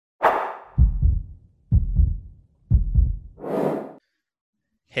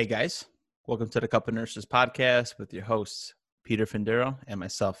Hey guys, welcome to the Cup of Nurses podcast with your hosts, Peter Findero and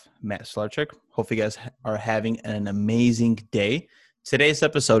myself, Matt Slarchuk. Hopefully you guys are having an amazing day. Today's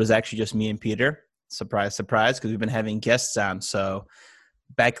episode is actually just me and Peter. Surprise, surprise, because we've been having guests on. So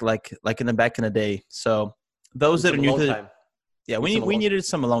back like in the day. So those that are new to the, yeah, we needed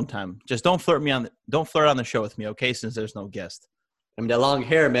some alone time. Just don't flirt on the show with me, okay? Since there's no guest. I mean, that long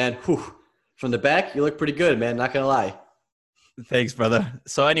hair, man. Whew. From the back, you look pretty good, man. Not gonna lie. Thanks, brother.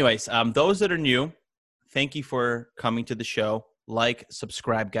 So anyways, those that are new, thank you for coming to the show. Like,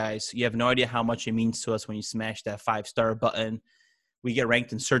 subscribe, guys. You have no idea how much it means to us when you smash that 5-star button. We get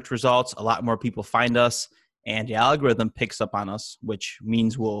ranked in search results. A lot more people find us, and the algorithm picks up on us, which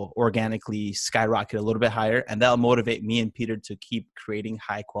means we'll organically skyrocket a little bit higher, and that'll motivate me and Peter to keep creating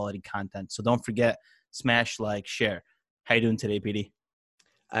high-quality content. So don't forget, smash, like, share. How you doing today, PD?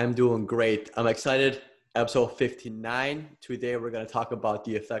 I'm doing great. I'm excited. Episode 59. Today, we're going to talk about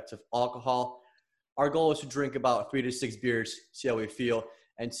the effects of alcohol. Our goal is to drink about 3 to 6 beers, see how we feel,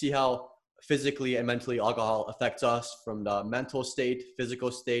 and see how physically and mentally alcohol affects us from the mental state,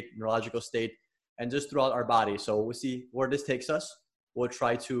 physical state, neurological state, and just throughout our body. So we'll see where this takes us. We'll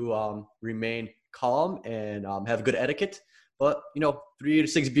try to remain calm and have good etiquette. But, 3 to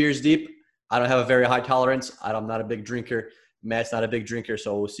 6 beers deep, I don't have a very high tolerance. I'm not a big drinker. Matt's not a big drinker,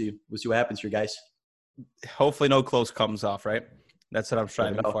 so we'll see what happens here, guys. Hopefully no clothes comes off, right? That's what I'm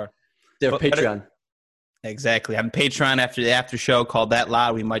striving for. They're Patreon. Exactly. On Patreon after the after show called That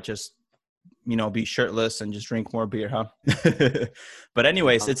Loud, we might just, be shirtless and just drink more beer, huh? But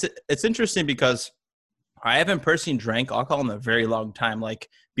anyways, it's interesting because I haven't personally drank alcohol in a very long time. Like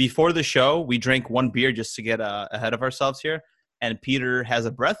before the show, we drank 1 beer just to get ahead of ourselves here. And Peter has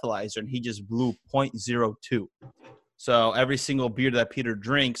a breathalyzer and he just blew 0.02. So every single beer that Peter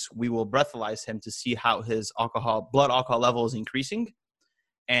drinks, we will breathalyze him to see how his blood alcohol level is increasing.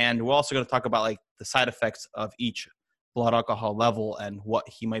 And we're also going to talk about like the side effects of each blood alcohol level and what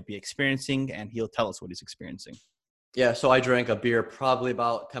he might be experiencing. And he'll tell us what he's experiencing. Yeah. So I drank a beer probably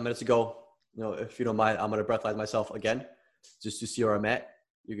about 10 minutes ago. If you don't mind, I'm going to breathalyze myself again, just to see where I'm at.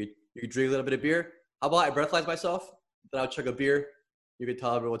 You could drink a little bit of beer. How about I breathalyze myself? Then I'll chug a beer. You could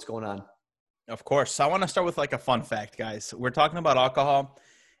tell everyone what's going on. Of course. So I want to start with like a fun fact, guys. We're talking about alcohol,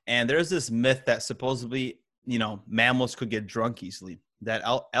 and there's this myth that supposedly, mammals could get drunk easily, that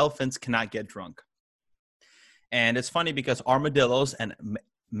elephants cannot get drunk. And it's funny because armadillos and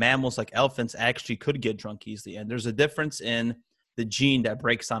mammals like elephants actually could get drunk easily. And there's a difference in the gene that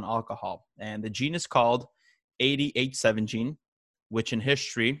breaks down alcohol. And the gene is called ADH7 gene, which in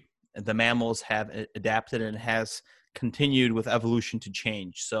history, the mammals have adapted and has continued with evolution to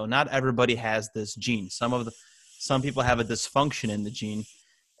change. So not everybody has this gene. Some people have a dysfunction in the gene,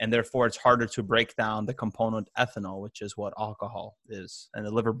 and therefore it's harder to break down the component ethanol, which is what alcohol is. And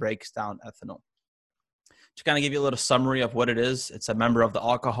the liver breaks down ethanol. To kind of give you a little summary of what it is, it's a member of the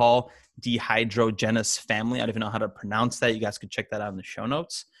alcohol dehydrogenase family. I don't even know how to pronounce that. You guys could check that out in the show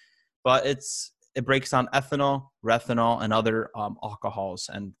notes. But it breaks down ethanol, retinol, and other alcohols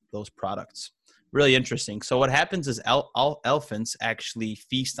and those products. Really interesting. So what happens is elephants actually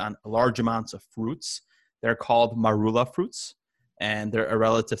feast on large amounts of fruits. They're called marula fruits, and they're a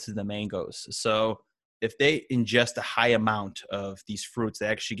relative to the mangoes. So if they ingest a high amount of these fruits, they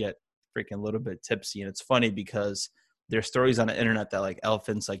actually get freaking a little bit tipsy. And it's funny because there's stories on the internet that like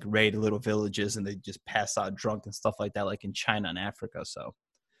elephants like raid little villages and they just pass out drunk and stuff like that, like in China and Africa. So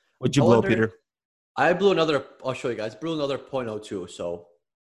what'd you blow, Peter? I'll show you guys. Blew another 0.02. So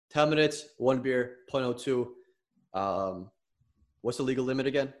 10 minutes, 1 beer, 0.02. What's the legal limit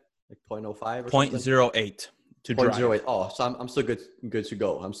again? Like 0.05 or 0.08 to drive. 0.08. Oh, so I'm still good to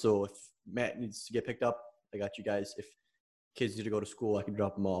go. If Matt needs to get picked up, I got you guys. If kids need to go to school, I can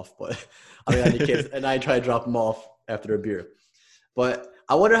drop them off. But I need kids, and I try to drop them off after a beer. But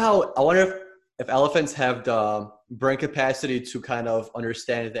I wonder if elephants have the brain capacity to kind of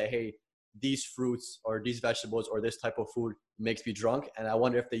understand that, hey, these fruits or these vegetables or this type of food makes me drunk. And I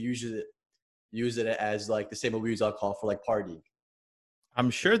wonder if they use it as like the same way we use alcohol for like partying. I'm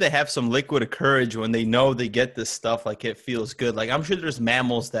sure they have some liquid of courage when they know they get this stuff. Like it feels good. Like I'm sure there's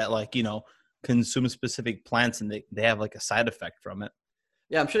mammals that like, consume specific plants and they have like a side effect from it.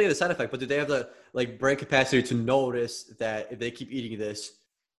 Yeah, I'm sure they have the side effect, but do they have the like brain capacity to notice that if they keep eating this,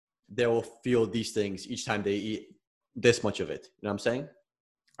 they will feel these things each time they eat this much of it? You know what I'm saying?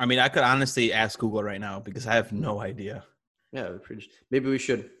 I mean, I could honestly ask Google right now because I have no idea. Yeah, maybe we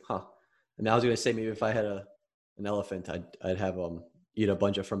should, And I was gonna say maybe if I had an elephant, I'd have eat a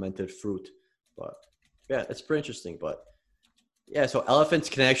bunch of fermented fruit. But yeah, it's pretty interesting. But yeah, so elephants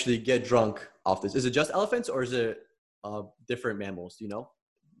can actually get drunk off this. Is it just elephants or is it different mammals? Do you know?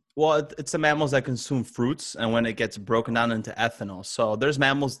 Well, it's the mammals that consume fruits, and when it gets broken down into ethanol. So there's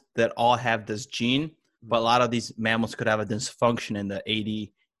mammals that all have this gene, but a lot of these mammals could have a dysfunction in the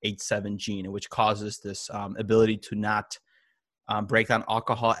 80H7 gene, which causes this ability to not break down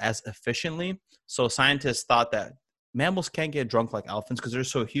alcohol as efficiently. So scientists thought that mammals can't get drunk like elephants because they're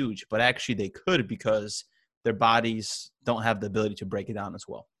so huge, but actually they could because their bodies don't have the ability to break it down as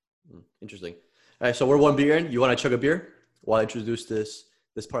well. Interesting. All right, so we're one beer in. You want to chug a beer while I introduce this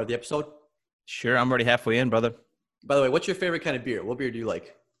part of the episode? Sure, I'm already halfway in, brother. By the way, what's your favorite kind of beer? What beer do you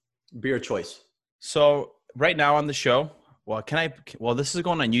like? Beer choice. So right now on the show, well, this is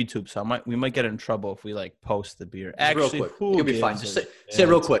going on YouTube, so we might get in trouble if we like post the beer. Just Actually, real quick. You'll be fine. Just say it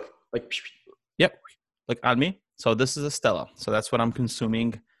real quick. Like, yep. Look on me. So this is a Stella. So that's what I'm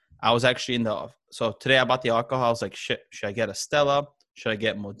consuming. I was actually so today I bought the alcohol. I was like, shit, should I get a Stella? Should I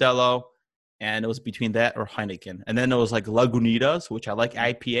get Modelo? And it was between that or Heineken. And then it was like Lagunitas, which I like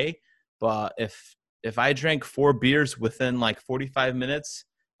IPA. But if I drank 4 beers within like 45 minutes,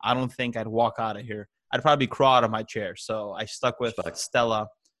 I don't think I'd walk out of here. I'd probably crawl out of my chair. So I stuck with Stella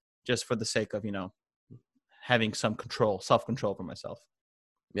just for the sake of, having some self-control for myself.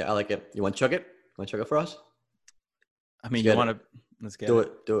 Yeah, I like it. You want to chug it? Want to chug it for us? I mean, you want to – let's get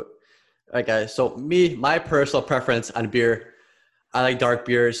it. Do it. All right, guys. So my personal preference on beer, I like dark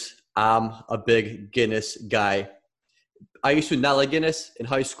beers. I'm a big Guinness guy. I used to not like Guinness in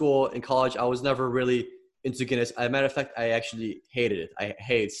high school. In college, I was never really into Guinness. As a matter of fact, I actually hated it. I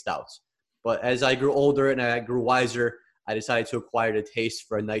hated stouts. But as I grew older and I grew wiser, I decided to acquire the taste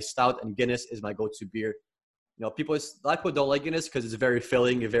for a nice stout, and Guinness is my go-to beer. A lot of people don't like Guinness because it's very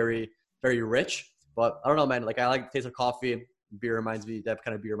filling and very, very rich. But I don't know, man. Like, I like the taste of coffee. Beer reminds me, that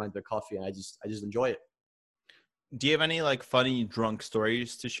kind of beer reminds me of coffee, and I just enjoy it. Do you have any like funny drunk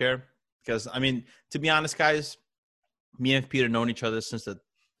stories to share? Because I mean, to be honest, guys, me and Peter known each other since the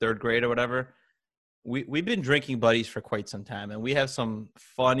 3rd grade or whatever. We've been drinking buddies for quite some time, and we have some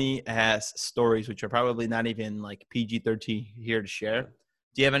funny ass stories, which are probably not even like PG-13 here to share.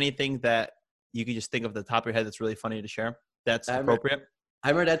 Do you have anything that you could just think of the top of your head that's really funny to share? That's appropriate. I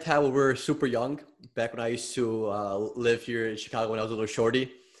remember that time when we were super young, back when I used to live here in Chicago when I was a little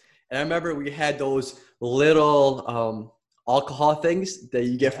shorty. And I remember we had those little alcohol things that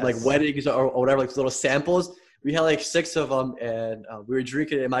you get from like weddings or whatever, like little samples. We had like 6 of them, and we were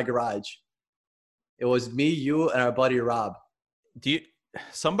drinking it in my garage. It was me, you, and our buddy Rob.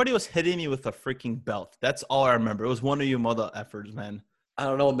 Somebody was hitting me with a freaking belt. That's all I remember. It was one of you mother effers, man. I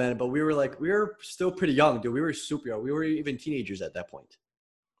don't know, man, but we were still pretty young, dude. We were super young. We were even teenagers at that point.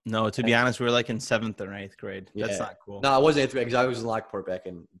 No, to be honest, we were like in 7th or 8th grade. That's not cool. No, I wasn't 8th grade because I was in Lockport back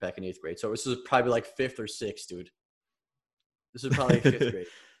in 8th grade. So this was probably like 5th or 6th, dude. This is probably 5th grade.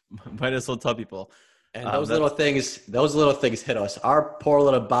 Might as well tell people. And those little things hit us. Our poor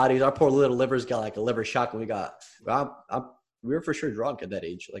little bodies, our poor little livers got like a liver shock when we were for sure drunk at that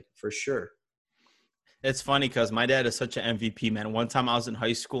age, like for sure. It's funny because my dad is such an MVP, man. One time I was in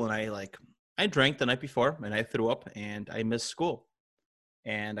high school and I drank the night before and I threw up and I missed school.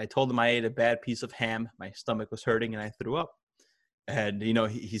 And I told him I ate a bad piece of ham. My stomach was hurting and I threw up. And,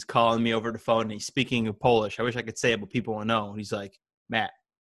 he's calling me over the phone and he's speaking in Polish. I wish I could say it, but people won't know. And he's like, Matt,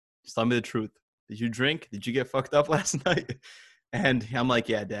 just tell me the truth. Did you drink? Did you get fucked up last night? And I'm like,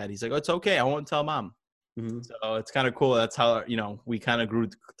 yeah, Dad. He's like, oh, it's okay. I won't tell Mom. Mm-hmm. So it's kind of cool. That's how, we kind of grew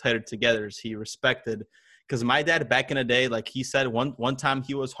tighter together. As he respected, because my dad back in the day, like he said, one time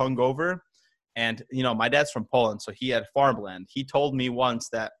he was hungover, and my dad's from Poland, so he had farmland. He told me once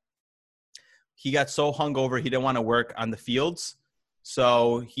that he got so hungover he didn't want to work on the fields,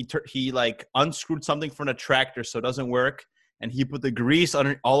 so he like unscrewed something from the tractor so it doesn't work, and he put the grease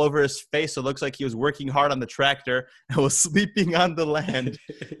all over his face so it looks like he was working hard on the tractor and was sleeping on the land.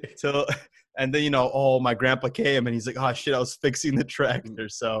 And then, my grandpa came and he's like, oh, shit, I was fixing the tractor.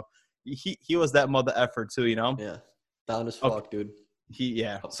 So he was that mother effort too, Yeah. Down as fuck, dude.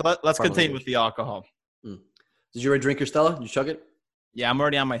 So let's continue with the alcohol. Did you already drink your Stella? Did you chug it? Yeah, I'm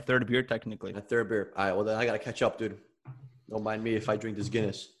already on my 3rd beer technically. My 3rd beer. All right, well, then I got to catch up, dude. Don't mind me if I drink this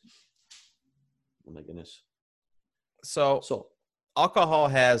Guinness. Oh, my goodness. So alcohol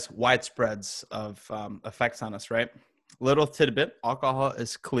has widespreads of effects on us, right? Little tidbit, alcohol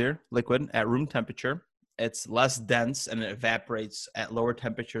is clear liquid at room temperature. It's less dense and it evaporates at lower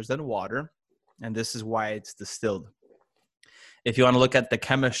temperatures than water. And this is why it's distilled. If you want to look at the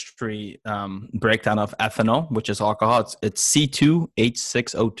chemistry breakdown of ethanol, which is alcohol, it's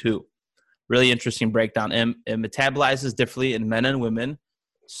C2H6O2. Really interesting breakdown. It metabolizes differently in men and women.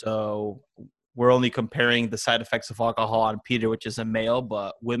 So we're only comparing the side effects of alcohol on Peter, which is a male,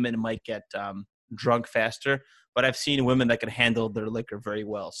 but women might get drunk faster, but I've seen women that can handle their liquor very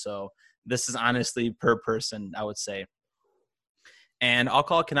well. So this is honestly per person, I would say. And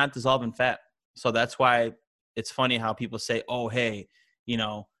alcohol cannot dissolve in fat. So that's why it's funny how people say, oh, hey, you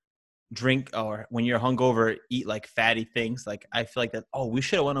know, drink, or when you're hungover, eat like fatty things. Like I feel like that, oh, we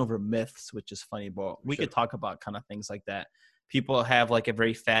should have went over myths, which is funny, but we could talk about kind of things like that. People have like a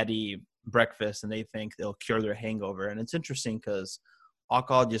very fatty breakfast and they think they'll cure their hangover. And it's interesting because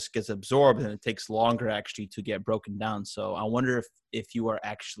alcohol just gets absorbed and it takes longer actually to get broken down. So I wonder if you are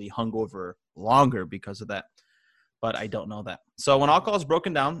actually hungover longer because of that. But I don't know that. So when alcohol is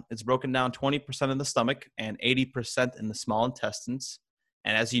broken down, it's broken down 20% in the stomach and 80% in the small intestines.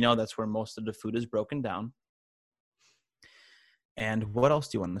 And as you know, that's where most of the food is broken down. And what else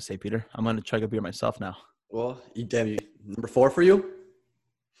do you want to say, Peter? I'm going to chug a beer myself now. Well, number 4 for you?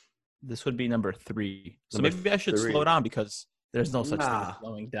 This would be number 3. So maybe I should slow down because there's no such thing as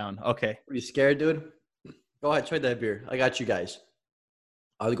slowing down. Okay. Are you scared, dude? Go ahead, try that beer. I got you guys.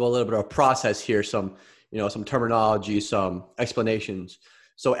 I'll go a little bit of a process here, some terminology, some explanations.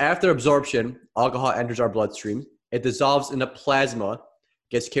 So after absorption, alcohol enters our bloodstream. It dissolves in the plasma,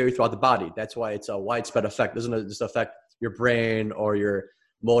 gets carried throughout the body. That's why it's a widespread effect. It doesn't just affect your brain or your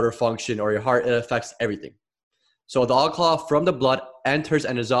motor function or your heart. It affects everything. So the alcohol from the blood enters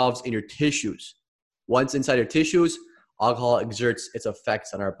and dissolves in your tissues. Once inside your tissues, alcohol exerts its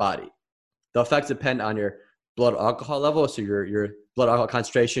effects on our body. The effects depend on your blood alcohol level, so your blood alcohol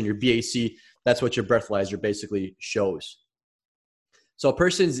concentration, your BAC. That's what your breathalyzer basically shows. So a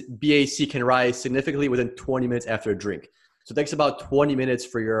person's BAC can rise significantly within 20 minutes after a drink. So it takes about 20 minutes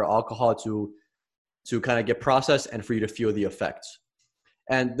for your alcohol to kind of get processed and for you to feel the effects.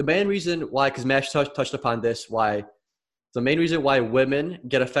 And the main reason why, because Mash touched upon this, the main reason why women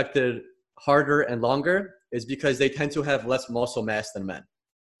get affected harder and longer is because they tend to have less muscle mass than men.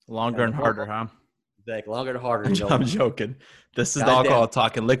 Longer and harder, huh? Like longer and harder. I'm joking. This is the alcohol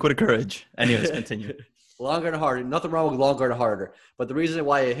talking. Liquid courage. Anyways, continue. Longer and harder. Nothing wrong with longer and harder. But the reason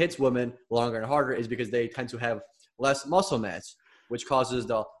why it hits women longer and harder is because they tend to have less muscle mass, which causes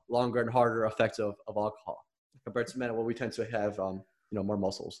the longer and harder effects of alcohol. Compared to men, where we tend to have more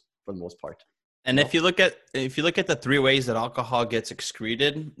muscles for the most part. And if you look at the 3 ways that alcohol gets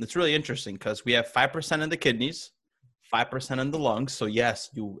excreted, it's really interesting because we have 5% in the kidneys, 5% in the lungs. So yes,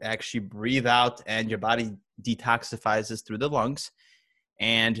 you actually breathe out and your body detoxifies through the lungs,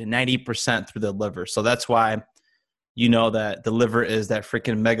 and 90% through the liver. So that's why you know that the liver is that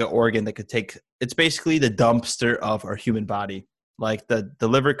freaking mega organ that could take, it's basically the dumpster of our human body. Like the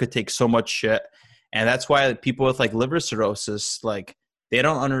liver could take so much shit. And that's why people with like liver cirrhosis, like they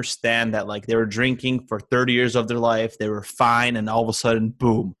don't understand that like they were drinking for 30 years of their life. They were fine. And all of a sudden,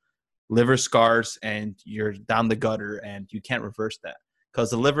 boom, liver scars and you're down the gutter and you can't reverse that because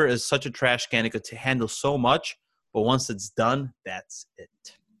the liver is such a trash can. It could handle so much, but once it's done, that's it.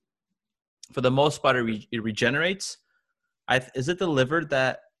 For the most part, it regenerates. Is it the liver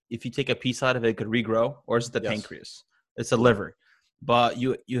that if you take a piece out of it, it could regrow, or is it the pancreas? It's the liver. But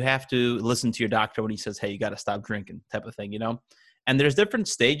you have to listen to your doctor when he says, hey, you got to stop drinking type of thing, And there's different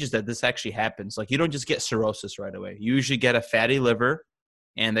stages that this actually happens. Like you don't just get cirrhosis right away. You usually get a fatty liver,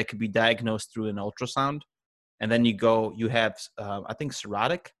 and that could be diagnosed through an ultrasound. And then you have, I think,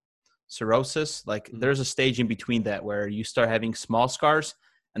 cirrhosis. Like there's a stage in between that where you start having small scars,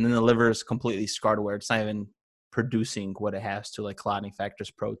 and then the liver is completely scarred where it's not even producing what it has to, like clotting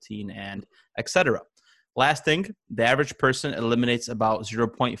factors, protein, and etc. Last thing, the average person eliminates about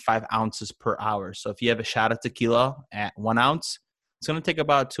 0.5 ounces per hour. So if you have a shot of tequila at 1 ounce, it's going to take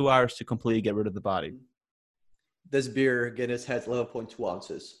about 2 hours to completely get rid of the body. This beer, Guinness, has 11.2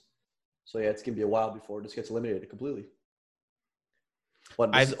 ounces. So yeah, it's going to be a while before this gets eliminated completely.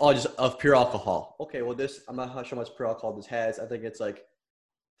 But this is all just of pure alcohol. Okay, well I'm not sure how much pure alcohol this has. I think it's like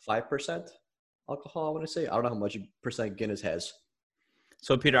 5% alcohol, I want to say. I don't know how much percent Guinness has.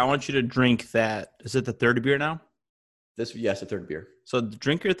 So, Peter, I want you to drink that. Is it the third beer now? Yes, the third beer. So,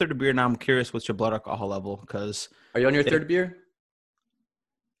 drink your third beer now. I'm curious what's your blood alcohol level because. Are you on your third beer?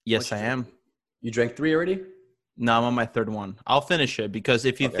 Yes, I am. You drank 3 already? No, I'm on my third one. I'll finish it because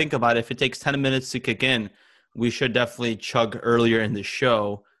if you think about it, if it takes 10 minutes to kick in, we should definitely chug earlier in the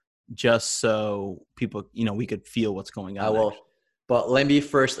show just so people, we could feel what's going on. I will. But let me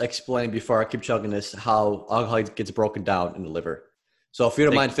first explain before I keep chugging this how alcohol gets broken down in the liver. So if you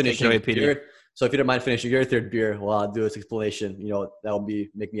don't mind finishing your third beer while I do this explanation, that'll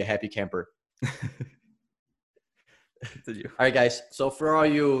make me a happy camper. All right, guys. So for all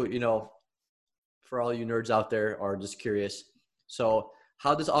you nerds out there are just curious. So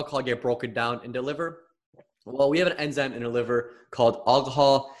how does alcohol get broken down in the liver? Well, we have an enzyme in the liver called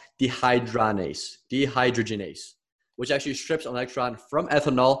alcohol dehydrogenase, which actually strips an electron from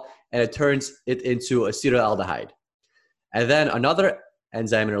ethanol and it turns it into acetaldehyde. And then another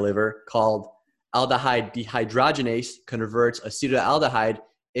enzyme in our liver called aldehyde dehydrogenase converts acetaldehyde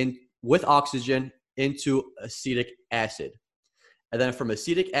with oxygen into acetic acid. And then from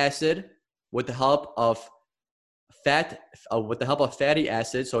acetic acid, with the help of fatty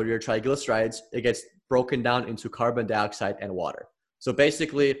acids, so your triglycerides, it gets broken down into carbon dioxide and water. So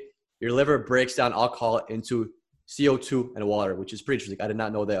basically, your liver breaks down alcohol into CO2 and water, which is pretty interesting. I did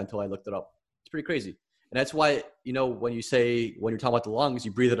not know that until I looked it up. It's pretty crazy. And that's why, when you're talking about the lungs,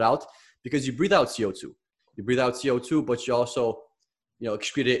 you breathe it out because you breathe out CO2. You breathe out CO2, but you also,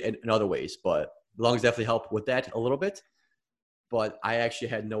 excrete it in other ways. But the lungs definitely help with that a little bit. But I actually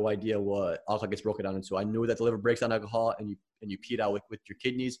had no idea what alcohol gets broken down into. I knew that the liver breaks down alcohol and you pee it out with your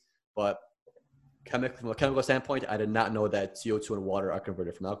kidneys. But from a chemical standpoint, I did not know that CO2 and water are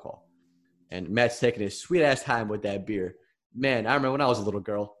converted from alcohol. And Matt's taking his sweet ass time with that beer. Man, I remember when I was a little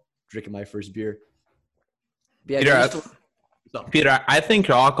girl drinking my first beer. Yeah, Peter, I think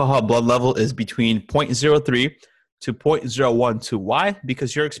your alcohol blood level is between 0.03 to 0.012. Why?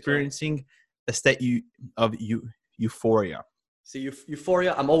 Because you're experiencing a state of euphoria. See,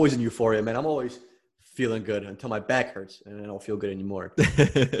 euphoria, I'm always in euphoria, man. I'm always feeling good until my back hurts and I don't feel good anymore.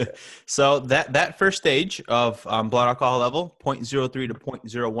 So that first stage of blood alcohol level, 0.03 to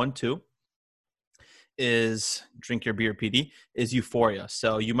 0.012, is drink your beer, PD, is euphoria.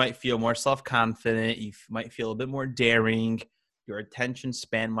 So you might feel more self-confident. You might feel a bit more daring. Your attention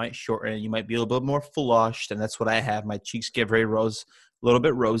span might shorten. You might be a little bit more flushed, and that's what I have. My cheeks get a little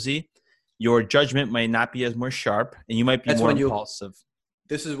bit rosy. Your judgment might not be as more sharp, and you might be more impulsive.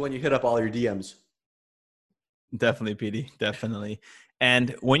 This is when you hit up all your DMs. Definitely, PD. Definitely.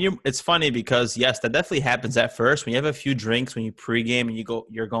 And it's funny because yes, that definitely happens at first. When you have a few drinks, when you pregame and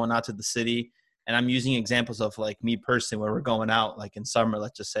you're going out to the city, and I'm using examples of like me personally, where we're going out, like in summer,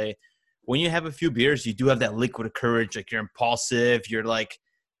 let's just say, when you have a few beers, you do have that liquid courage. Like you're impulsive. You're like,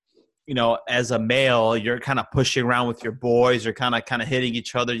 as a male, you're kind of pushing around with your boys. You're kind of hitting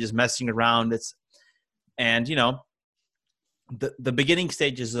each other, just messing around. The beginning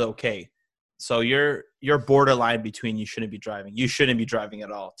stages is okay. So you're borderline between you shouldn't be driving. You shouldn't be driving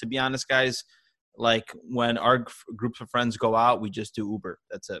at all. To be honest, guys, like when our groups of friends go out, we just do Uber.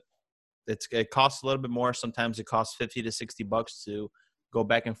 That's it. It costs a little bit more. Sometimes it costs $50 to $60 to go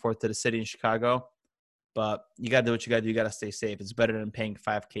back and forth to the city in Chicago. But you got to do what you got to do. You got to stay safe. It's better than paying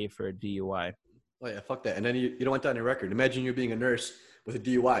 $5,000 for a DUI. Oh, yeah, fuck that. And then you don't want that on your record. Imagine you're being a nurse with a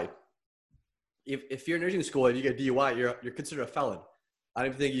DUI. If you're in nursing school and you get a DUI, you're considered a felon. I don't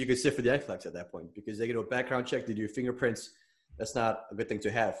even think you could sit for the NCLEX at that point because they get a background check, they do your fingerprints. That's not a good thing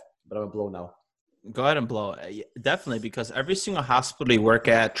to have. But I'm going to blow now. Go ahead and blow. Definitely, because every single hospital you work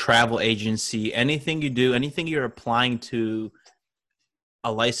at, travel agency, anything you do, anything you're applying to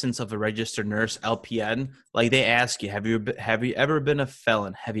a license of a registered nurse, LPN, like they ask you, have you ever been a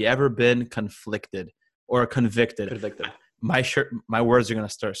felon? Have you ever been conflicted or convicted? My words are going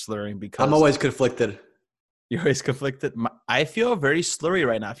to start slurring because I'm always conflicted. You're always conflicted. I feel very slurry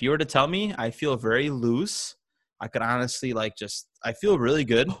right now. If you were to tell me, I feel very loose. I could honestly I feel really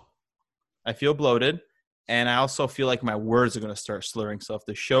good. I feel bloated, and I also feel like my words are going to start slurring. So if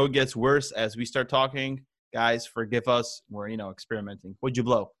the show gets worse as we start talking, guys, forgive us. We're, experimenting. What'd you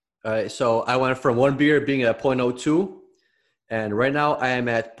blow? All right, so I went from one beer being at 0.02, and right now I am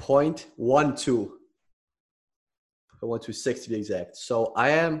at 0.12. 0.126 to be exact. So I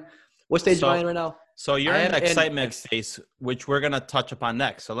am – what stage am I in right now? So you're in the excitement phase, which we're going to touch upon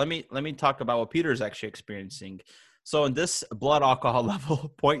next. So let me talk about what Peter's actually experiencing. So in this blood alcohol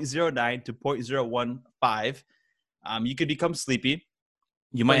level, 0.09 to 0.015, you could become sleepy.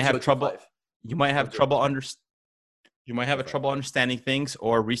 You might have trouble. You might have trouble understanding things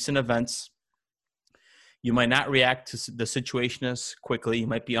or recent events. You might not react to the situation as quickly. You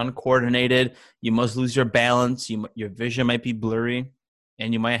might be uncoordinated. You must lose your balance. Your vision might be blurry,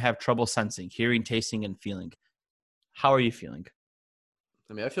 and you might have trouble sensing, hearing, tasting, and feeling. How are you feeling?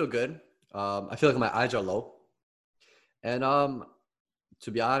 I mean, I feel good. I feel like my eyes are low. And to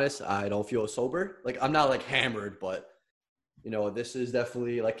be honest, I don't feel sober. Like I'm not like hammered, but this is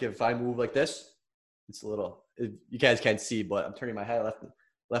definitely like if I move like this, it's a little. You guys can't see, but I'm turning my head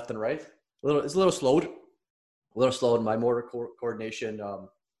left and right. It's a little slowed. My motor coordination.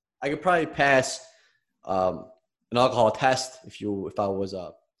 I could probably pass an alcohol test if I was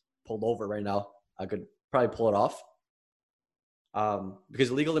pulled over right now. I could probably pull it off. Because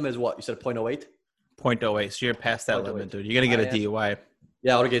the legal limit is what you said, 0.08. 0.08. So you're past that limit, dude. You're gonna get a DUI.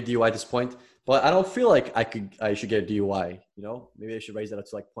 Yeah, I want to get a DUI at this point. But I don't feel like I should get a DUI. You know, maybe I should raise that up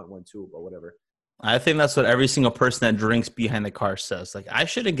to like 0.12 or whatever. I think that's what every single person that drinks behind the car says. Like, I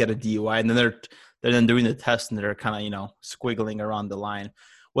shouldn't get a DUI, and then they're then doing the test and they're kind of squiggling around the line.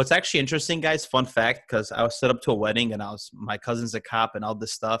 What's actually interesting, guys? Fun fact, because I was set up to a wedding and my cousin's a cop and all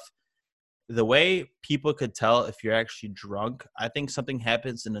this stuff. The way people could tell if you're actually drunk, I think something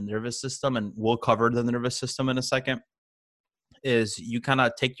happens in the nervous system, and we'll cover the nervous system in a second. Is you kind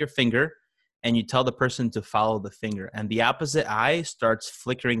of take your finger and you tell the person to follow the finger, and the opposite eye starts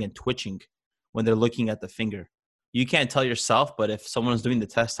flickering and twitching when they're looking at the finger. You can't tell yourself, but if someone's doing the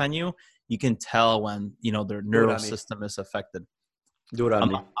test on you, you can tell when their neural system is affected. Do it on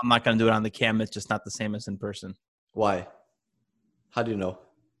me. I'm not going to do it on the cam. It's just not the same as in person. Why? How do you know?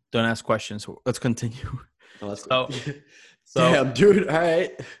 Don't ask questions. Let's continue. Oh, so damn, dude. All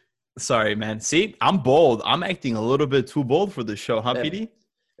right. Sorry, man. See, I'm bold. I'm acting a little bit too bold for this show, huh, PD?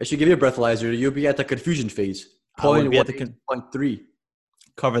 I should give you a breathalyzer. You'll be at the confusion phase. 0.3.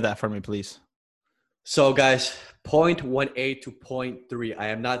 Cover that for me, please. So, guys, 0.18 to 0.3. I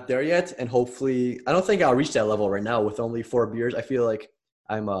am not there yet, and hopefully, I don't think I'll reach that level right now with only 4 beers. I feel like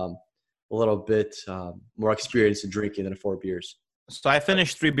I'm a little bit more experienced in drinking than 4 beers. So I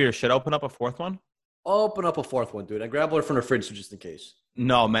finished 3 beers. Should I open up a 4th one? Open up a 4th one, dude, and grab one from the fridge just in case.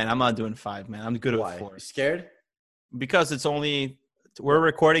 No, man, I'm not doing 5, man. I'm good Why? at 4. You scared? Because we're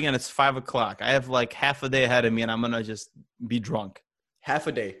recording and it's 5 o'clock. I have like half a day ahead of me, and I'm gonna just be drunk. Half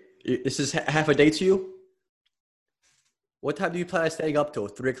a day. This is half a day to you? What time do you plan on staying up till?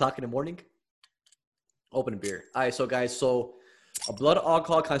 3 o'clock in the morning? Open a beer. All right, so guys, a blood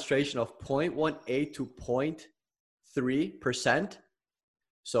alcohol concentration of 0.18 to 0.3%.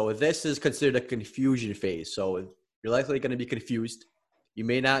 So this is considered a confusion phase. So you're likely going to be confused. You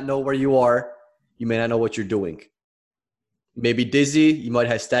may not know where you are. You may not know what you're doing. You may be dizzy. You might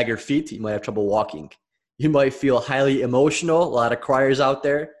have staggered feet. You might have trouble walking. You might feel highly emotional. A lot of criers out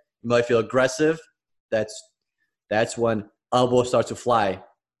there. You might feel aggressive. That's when elbows start to fly.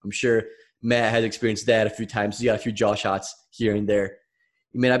 I'm sure Matt has experienced that a few times. He got a few jaw shots here and there.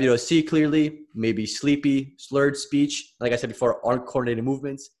 You may not be able to see clearly. You may be sleepy, slurred speech. Like I said before, uncoordinated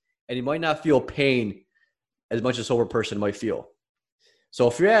movements. And you might not feel pain as much as a sober person might feel. So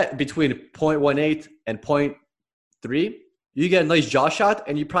if you're at between 0.18 and 0.3, you get a nice jaw shot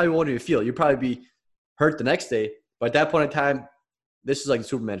and you probably won't even feel it. You'll probably be hurt the next day. But at that point in time, this is like the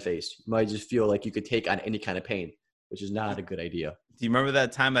Superman face. You might just feel like you could take on any kind of pain, which is not a good idea. Do you remember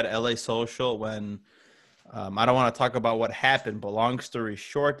that time at LA Social when I don't want to talk about what happened, but long story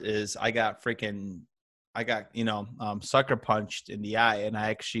short is I got sucker punched in the eye, and I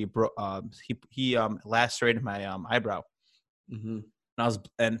actually he lacerated my eyebrow. Mm-hmm.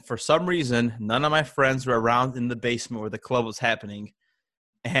 And for some reason, none of my friends were around in the basement where the club was happening,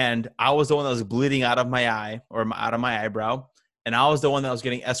 and I was the one that was bleeding out of my eye or out of my eyebrow, and I was the one that was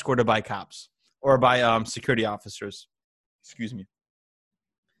getting escorted by cops or by security officers. Excuse me.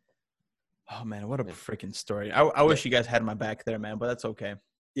 Oh, man, what a freaking story. I wish you guys had my back there, man, but that's okay.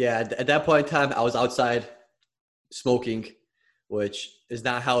 Yeah, at that point in time, I was outside smoking, which is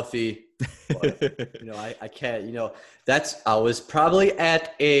not healthy. But, I can't, I was probably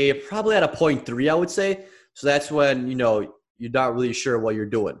at a 0.3, I would say. So that's when, you're not really sure what you're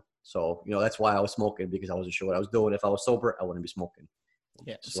doing. So, that's why I was smoking, because I wasn't sure what I was doing. If I was sober, I wouldn't be smoking.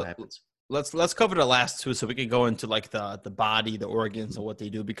 Yeah. So what happens. Let's cover the last two so we can go into like the body, the organs, and what they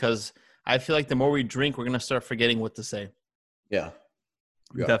do, because I feel like the more we drink, we're going to start forgetting what to say. Yeah.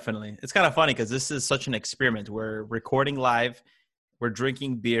 Definitely. It's kind of funny because this is such an experiment. We're recording live, we're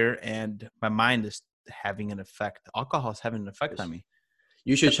drinking beer, and my mind is having an effect. Alcohol is having an effect on me.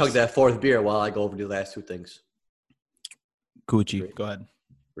 You should chug that 4th beer while I go over the last 2 things. Gucci, Great. Go ahead.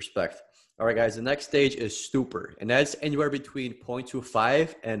 Respect. All right, guys. The next stage is stupor, and that's anywhere between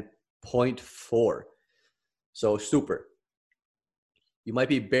 0.25 and 0.4. So stupor. You might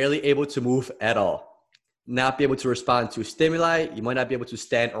be barely able to move at all, not be able to respond to stimuli. You might not be able to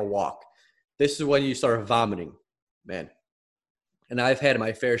stand or walk. This is when you start vomiting, man. And I've had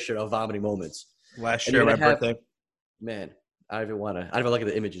my fair share of vomiting moments. Last year, my birthday. Man, I don't even look at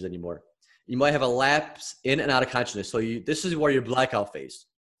the images anymore. You might have a lapse in and out of consciousness. So this is where your blackout phase.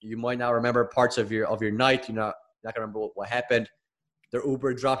 You might not remember parts of your night. You're not gonna remember what happened. Their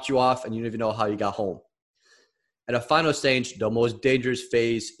Uber dropped you off, and you don't even know how you got home. At a final stage, the most dangerous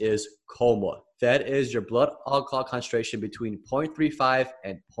phase is coma. That is your blood alcohol concentration between 0.35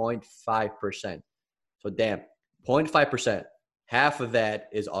 and 0.5%. So damn, 0.5%. Half of that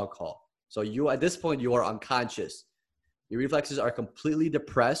is alcohol. So at this point, you are unconscious. Your reflexes are completely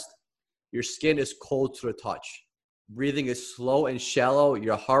depressed. Your skin is cold to the touch. breathing is slow and shallow,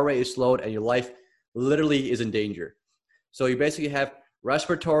 your heart rate is slowed, and your life literally is in danger. So you basically have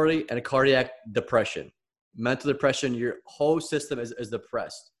respiratory and cardiac depression. Mental depression, your whole system is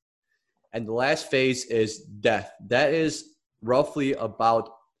depressed. And the last phase is death. That is roughly about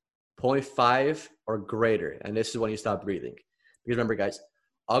zero point 0.5 or greater. And this is when you stop breathing. Because remember, guys,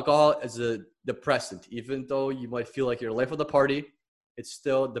 alcohol is a depressant. Even though you might feel like you're the life of the party, it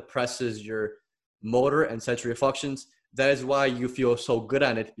still depresses your motor and sensory functions. That is why you feel so good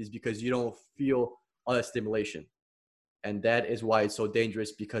on it, is because you don't feel all that stimulation. And that is why it's so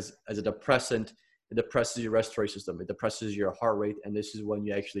dangerous, because as a depressant, it depresses your respiratory system. It depresses your heart rate, and this is when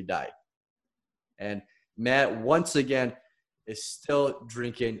you actually die. And Matt, once again, is still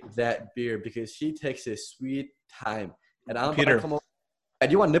drinking that beer because he takes his sweet time. And I'm Peter, about to come over. Do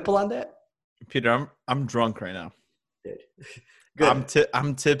you want nipple on that? Peter, I'm drunk right now. Good.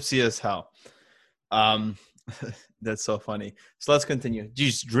 I'm tipsy as hell. That's so funny. So let's continue.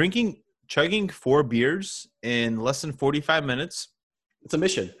 Just chugging 4 beers in less than 45 minutes. It's a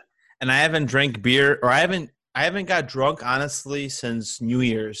mission. And I haven't drank beer, or I haven't got drunk, honestly, since New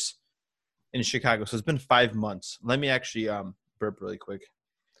Year's in Chicago. So it's been 5 months. Let me actually burp really quick.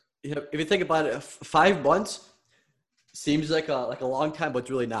 You know, if you think about it, 5 months seems like a long time, but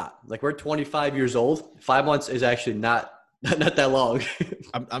it's really not. Like, we're 25 years old. 5 months is actually not that long.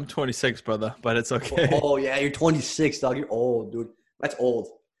 I'm 26, brother, but it's okay. Oh yeah, you're 26, dog. You're old, dude. That's old.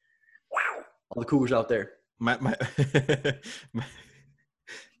 Wow. All the cougars out there. My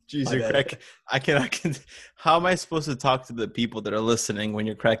Jeez, My you're bad. cracking. I can. How am I supposed to talk to the people that are listening when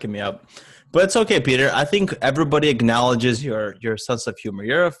you're cracking me up? But it's okay, Peter. I think everybody acknowledges your sense of humor.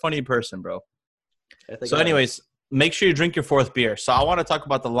 You're a funny person, bro. So, anyways, make sure you drink your 4th beer. So, I want to talk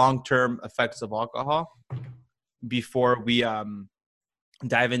about the long-term effects of alcohol before we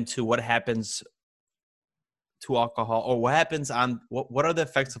dive into what happens to alcohol, or what happens on what are the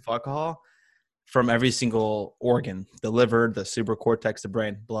effects of alcohol from every single organ, the liver, the cerebral cortex, the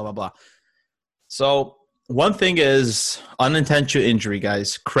brain, blah, blah, blah. So one thing is unintentional injury,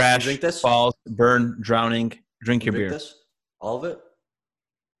 guys. Crash, drink this? falls, burn, drowning. Drink your beer. This? All of it?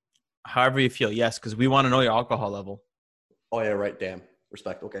 However you feel, yes, because we want to know your alcohol level. Oh, yeah, right. Damn.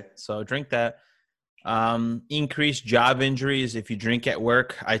 Respect. Okay. So drink that. Increased job injuries if you drink at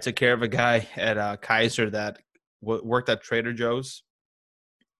work. I took care of a guy at Kaiser that worked at Trader Joe's,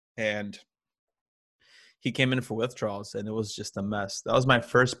 and he came in for withdrawals, and it was just a mess. That was my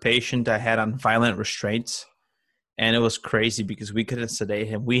first patient I had on violent restraints, and it was crazy because we couldn't sedate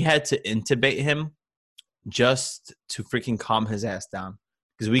him. We had to intubate him just to freaking calm his ass down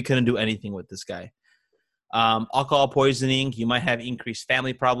because we couldn't do anything with this guy. Alcohol poisoning, you might have increased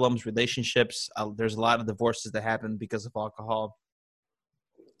family problems, relationships. There's a lot of divorces that happen because of alcohol.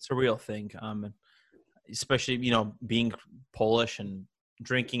 It's a real thing, especially, being Polish and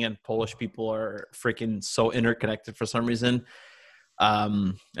drinking, and Polish people are freaking so interconnected for some reason.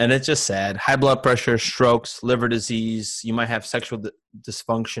 And it's just sad. High blood pressure, strokes, liver disease. You might have sexual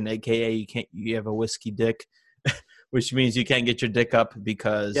dysfunction, aka you have a whiskey dick, which means you can't get your dick up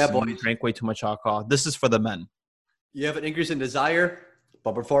because you drank way too much alcohol. This is for the men. You have an increase in desire,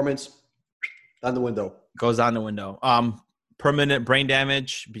 but performance out the window. Goes on the window. Permanent brain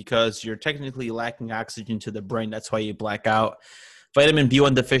damage because you're technically lacking oxygen to the brain. That's why you black out. Vitamin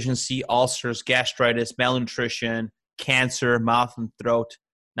B1 deficiency, ulcers, gastritis, malnutrition, cancer, mouth and throat,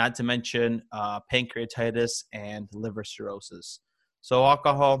 not to mention pancreatitis and liver cirrhosis. So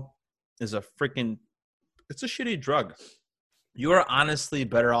alcohol is it's a shitty drug. You are honestly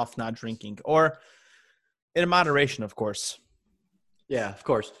better off not drinking, or in moderation, of course. Yeah, of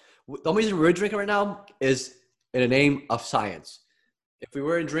course. The only reason we're drinking right now is in the name of science. If we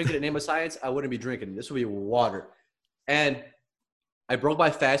weren't drinking in the name of science, I wouldn't be drinking. This would be water. And I broke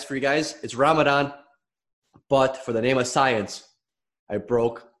my fast for you guys. It's Ramadan. But for the name of science, I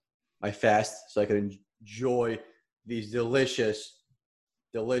broke my fast so I could enjoy these delicious,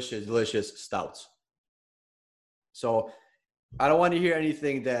 delicious, delicious stouts. So I don't want to hear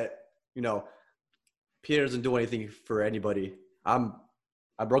anything that, Peter doesn't do anything for anybody.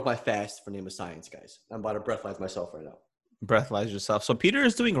 I broke my fast for name of science, guys. I'm about to breathalyze myself right now. Breathalyze yourself. So Peter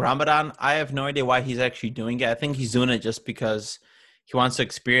is doing Ramadan. I have no idea why he's actually doing it. I think he's doing it just because he wants to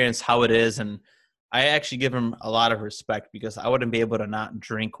experience how it is. And I actually give him a lot of respect because I wouldn't be able to not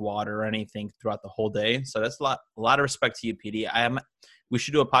drink water or anything throughout the whole day. So that's a lot of respect to you, PD. We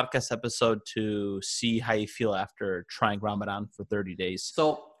should do a podcast episode to see how you feel after trying Ramadan for 30 days.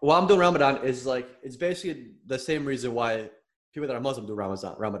 So while I'm doing Ramadan is it's basically the same reason why people that are Muslim do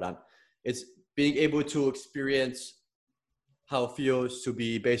Ramadan. It's being able to experience how it feels to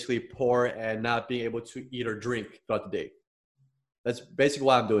be basically poor and not being able to eat or drink throughout the day. That's basically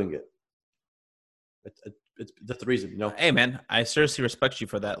why I'm doing it. That's the reason, you know. Hey, man, I seriously respect you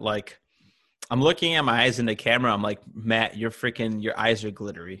for that. Like, I'm looking at my eyes in the camera. I'm like, Matt, your eyes are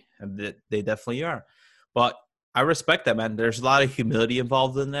glittery. And they definitely are. But I respect that, man. There's a lot of humility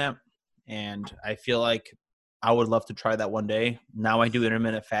involved in that. And I feel like I would love to try that one day. Now I do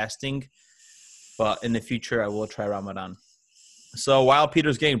intermittent fasting, but in the future I will try Ramadan. So while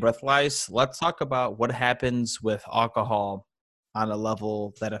Peter's getting breathalyzed, let's talk about what happens with alcohol on a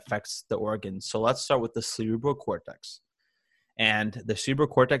level that affects the organs. So let's start with the cerebral cortex. And the cerebral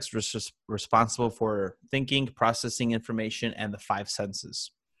cortex is responsible for thinking, processing information, and the five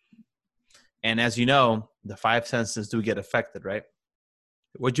senses. And as you know, the five senses do get affected, right?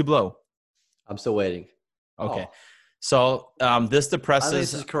 What'd you blow? I'm still waiting. Okay. Oh. So this depresses. I think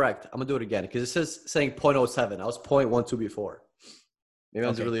this is correct. I'm going to do it again because it says saying 0.07. I was 0.12 before. Maybe I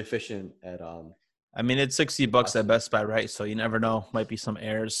was really efficient at. I mean, it's $60 at Best Buy, right? So you never know. Might be some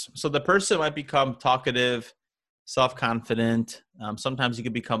errors. So the person might become talkative, self-confident. Sometimes you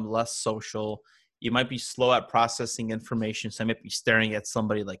can become less social. You might be slow at processing information. So you might be staring at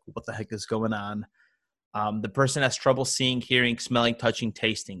somebody like, what the heck is going on? The person has trouble seeing, hearing, smelling, touching,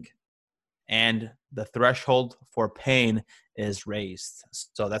 tasting. And the threshold for pain is raised.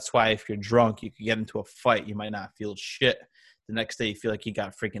 So that's why if you're drunk, you could get into a fight. You might not feel shit. The next day you feel like you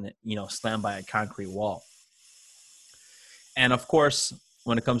got freaking, slammed by a concrete wall. And of course,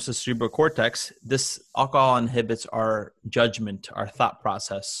 when it comes to cerebral cortex, this alcohol inhibits our judgment, our thought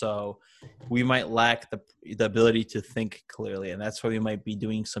process. So we might lack the ability to think clearly. And that's why we might be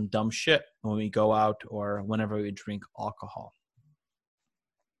doing some dumb shit when we go out or whenever we drink alcohol.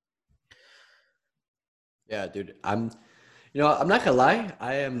 Yeah, dude. I'm not gonna lie.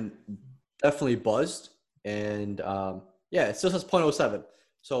 I am definitely buzzed, and it still says 0.07.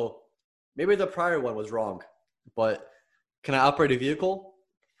 So maybe the prior one was wrong, but can I operate a vehicle?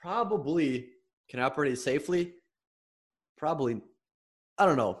 Probably. Can I operate it safely? Probably. I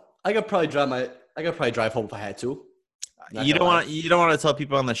don't know. I could probably drive home if I had to. You don't want to tell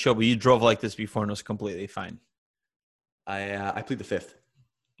people on the show, but you drove like this before and it was completely fine. I plead the fifth.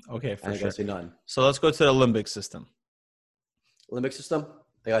 Okay, for sure. I say none. So let's go to the limbic system. Limbic system?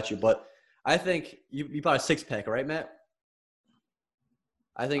 I got you. But I think you bought a six-pack, right, Matt?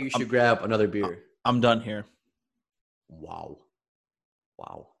 I think you should grab another beer. I'm done here. Wow.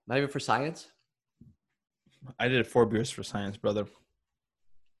 Not even for science? I did 4 beers for science, brother.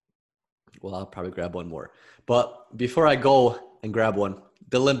 Well, I'll probably grab one more. But before I go and grab one,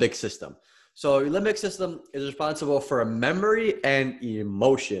 the limbic system. So your limbic system is responsible for memory and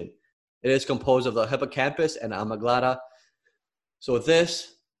emotion. It is composed of the hippocampus and amygdala. So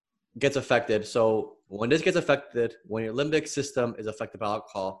this gets affected. So when this gets affected, when your limbic system is affected by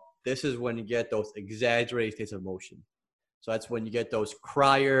alcohol, this is when you get those exaggerated states of emotion. So that's when you get those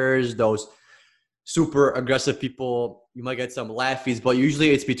criers, those super aggressive people. You might get some laughies, but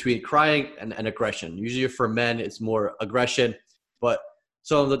usually it's between crying and aggression. Usually for men, it's more aggression. But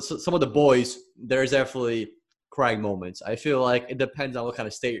some of the boys, there's definitely crying moments. I feel like it depends on what kind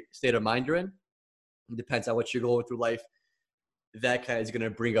of state of mind you're in. It depends on what you're going through life. That kind of is going to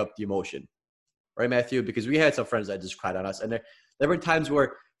bring up the emotion. Right, Matthew? Because we had some friends that just cried on us. And there were times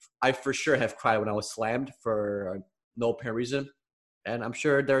where I for sure have cried when I was slammed for no apparent reason. And I'm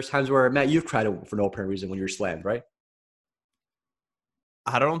sure there's times where, Matt, you've cried for no apparent reason when you're slammed, right?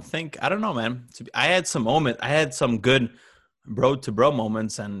 I don't know, man. I had some good bro to bro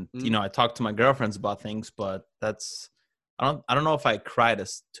moments, and I talked to my girlfriends about things, but I don't know if I cried,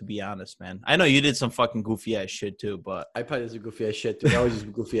 to be honest, man. I know you did some fucking goofy ass shit too, but I probably did some goofy ass shit too. I always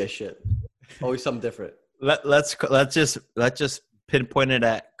do goofy ass shit. Always something different. Let's just pinpoint it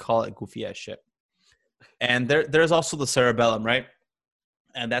at call it goofy ass shit. And there's also the cerebellum, right?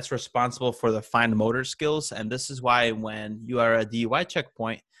 And that's responsible for the fine motor skills. And this is why when you are at a DUI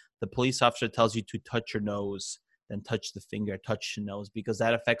checkpoint, the police officer tells you to touch your nose, then touch the finger, touch the nose, because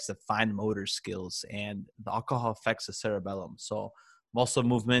that affects the fine motor skills. And the alcohol affects the cerebellum. So muscle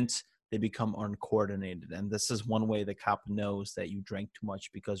movements, they become uncoordinated. And this is one way the cop knows that you drank too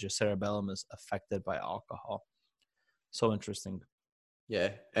much, because your cerebellum is affected by alcohol. So interesting.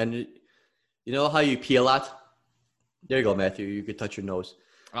 Yeah. And you know how you pee a lot? There you go, Matthew. You could touch your nose.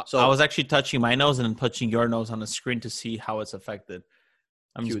 So I was actually touching my nose and then touching your nose on the screen to see how it's affected.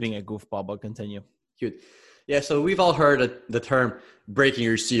 I'm Cute. Just being a goofball, but continue. Cute. Yeah, so we've all heard the term breaking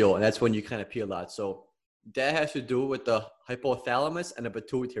your seal, and that's when you kind of pee a lot. So that has to do with the hypothalamus and the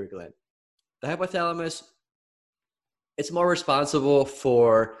pituitary gland. The hypothalamus, it's more responsible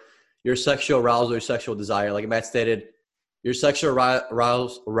for your sexual arousal, your sexual desire. Like Matt stated, your sexual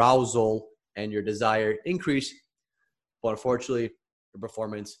arousal and your desire increase, but unfortunately, your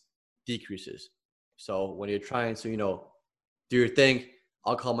performance decreases. So when you're trying to, do your thing,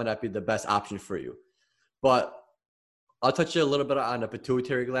 alcohol might not be the best option for you. But I'll touch you a little bit on the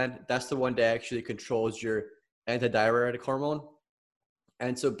pituitary gland. That's the one that actually controls your antidiuretic hormone.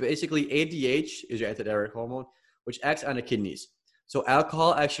 And so basically ADH is your antidiuretic hormone, which acts on the kidneys. So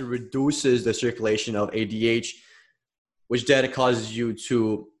alcohol actually reduces the circulation of ADH, which then causes you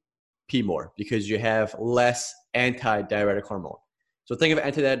to pee more because you have less antidiuretic hormone. So think of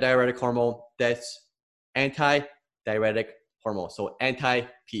antidiuretic hormone, that's antidiuretic hormone. So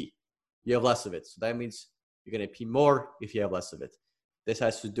anti-pee. You have less of it. So that means you're going to pee more if you have less of it. This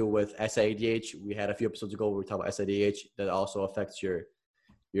has to do with SIADH. We had a few episodes ago where we talked about SIADH. That also affects your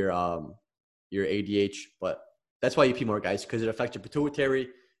ADH. But that's why you pee more, guys, because it affects your pituitary,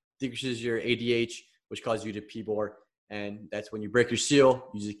 decreases your ADH, which causes you to pee more. And that's when you break your seal,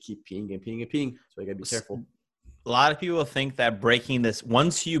 you just keep peeing and peeing and peeing. So you got to be careful. A lot of people think that breaking this,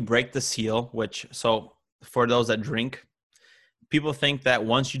 once you break the seal, so for those that drink, people think that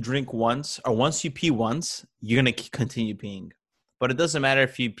once you drink once or once you pee once, you're going to continue peeing. But it doesn't matter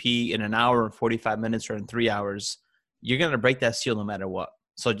if you pee in an hour, 45 minutes, or in 3 hours, you're going to break that seal no matter what.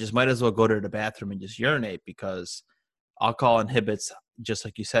 So just might as well go to the bathroom and just urinate because alcohol inhibits, just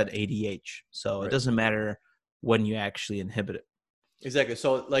like you said, ADH. So It doesn't matter when you actually inhibit it. Exactly.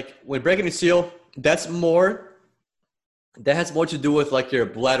 So like when breaking the seal, that has more to do with like your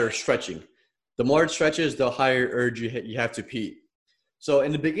bladder stretching. The more it stretches, the higher urge you have to pee. So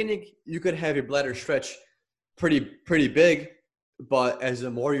in the beginning, you could have your bladder stretch pretty big, but as the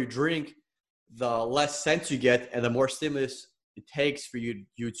more you drink, the less sense you get and the more stimulus it takes for you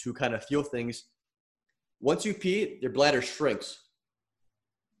to kind of feel things. Once you pee, your bladder shrinks.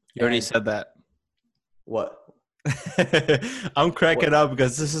 You already said that. What? I'm cracking up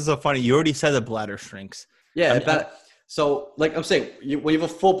because this is so funny. You already said the bladder shrinks. Yeah, so like I'm saying, when you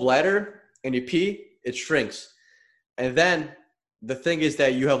have a full bladder and you pee, it shrinks. And then the thing is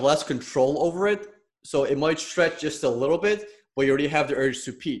that you have less control over it. So it might stretch just a little bit, but you already have the urge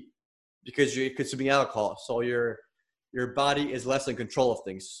to pee because you're consuming alcohol. So your body is less in control of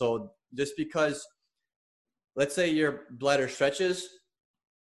things. So just because, let's say your bladder stretches,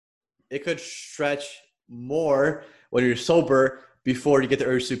 it could stretch more when you're sober before you get the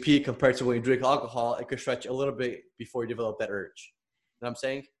urge to pee compared to when you drink alcohol. It could stretch a little bit before you develop that urge. You know what I'm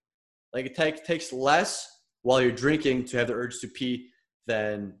saying? Like it takes less while you're drinking to have the urge to pee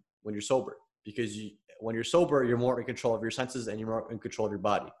than when you're sober, because when you're sober, you're more in control of your senses and you're more in control of your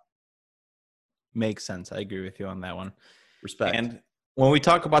body. Makes sense. I agree with you on that one. Respect. And when we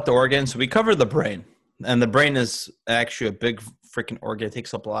talk about the organs, we cover the brain. And the brain is actually a big freaking organ. It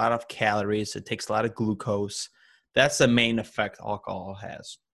takes up a lot of calories. It takes a lot of glucose. That's the main effect alcohol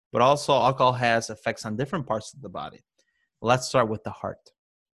has. But also alcohol has effects on different parts of the body. Let's start with the heart.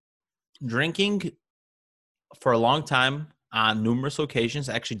 Drinking for a long time on numerous occasions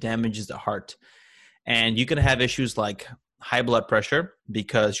actually damages the heart. And you can have issues like high blood pressure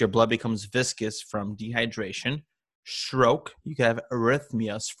because your blood becomes viscous from dehydration, stroke, you can have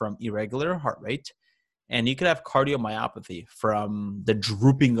arrhythmias from irregular heart rate, and you could have cardiomyopathy from the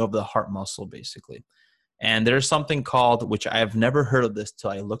drooping of the heart muscle, basically. And there's something called, which I have never heard of this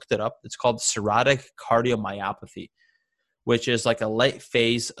till I looked it up, it's called cirrhotic cardiomyopathy, which is like a late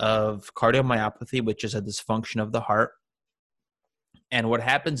phase of cardiomyopathy, which is a dysfunction of the heart. And what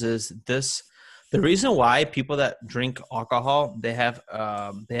happens is the reason why people that drink alcohol, they have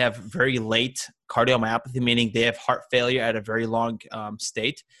very late cardiomyopathy, meaning they have heart failure at a very long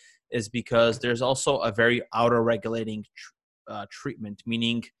state, is because there's also a very auto-regulating treatment,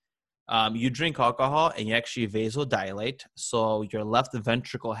 meaning you drink alcohol and you actually vasodilate. So your left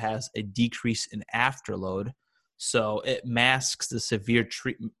ventricle has a decrease in afterload. So it masks the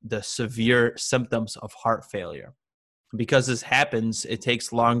severe symptoms of heart failure. Because this happens, it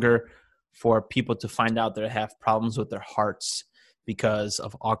takes longer for people to find out they have problems with their hearts because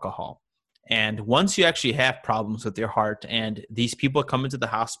of alcohol. And once you actually have problems with your heart, and these people come into the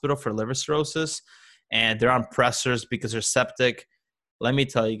hospital for liver cirrhosis and they're on pressors because they're septic, let me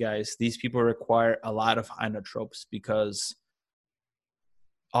tell you guys, these people require a lot of inotropes because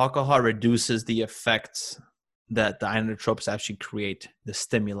alcohol reduces the effects that the inotropes actually create, the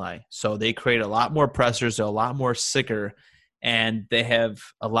stimuli. So they create a lot more pressors, they're a lot more sicker, and they have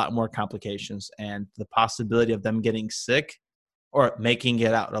a lot more complications. And the possibility of them getting sick or making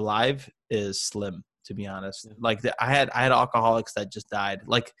it out alive is slim, to be honest. Like I had alcoholics that just died.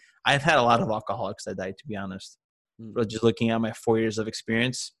 Like I've had a lot of alcoholics that died, to be honest. But just looking at my 4 years of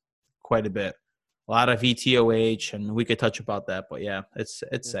experience, quite a bit. a lot of ETOH, and we could touch about that. But yeah, it's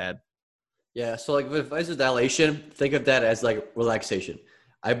sad. Yeah. So like with vasodilation, think of that as like relaxation.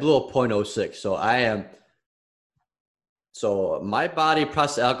 I blew a point oh 0.06. So my body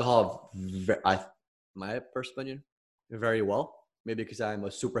processes alcohol, my personal opinion, very well. Maybe because I'm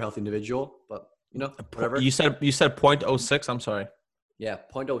a super healthy individual, but whatever. You said 0.06. I'm sorry. Yeah,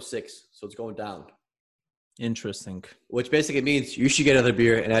 0.06. So it's going down. Interesting. Which basically means you should get another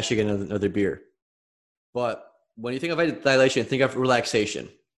beer and I should get another beer. But when you think of vasodilation, think of relaxation.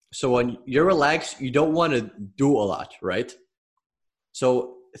 So when you're relaxed, you don't want to do a lot, right?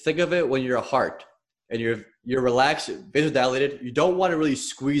 So think of it when you're a heart and you're relaxed, vasodilated. You don't want to really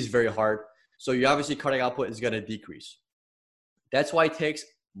squeeze very hard. So you obviously cardiac output is going to decrease. That's why it takes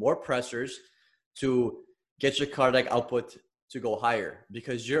more pressors to get your cardiac output to go higher,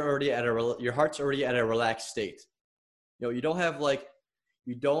 because your heart's already at a relaxed state. You don't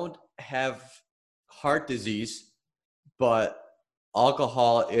have heart disease, but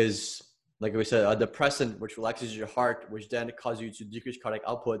alcohol is, like we said, a depressant which relaxes your heart, which then causes you to decrease cardiac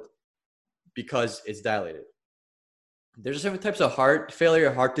output because it's dilated. There's different types of heart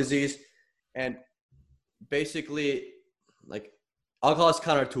failure, heart disease, and basically, like, alcohol is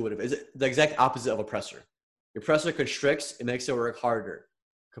counterintuitive. It's the exact opposite of a pressor. Your pressor constricts, it makes it work harder,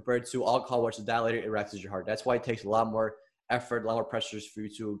 compared to alcohol, which is dilated, it relaxes your heart. That's why it takes a lot more effort, a lot more pressures for you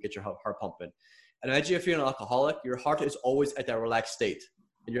to get your heart pumping. And imagine if you're an alcoholic, your heart is always at that relaxed state,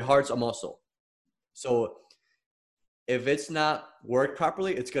 and your heart's a muscle. So if it's not worked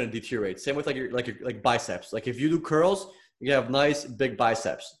properly, it's going to deteriorate. Same with like biceps. Like if you do curls, you have nice big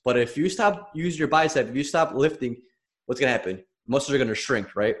biceps. But if you stop using your bicep, if you stop lifting, what's going to happen? Muscles are going to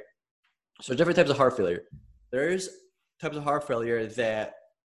shrink, right? So different types of heart failure. There's types of heart failure that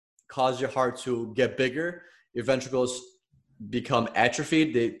cause your heart to get bigger. Your ventricles become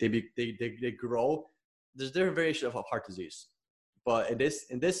atrophied. They grow. There's different variations of heart disease. But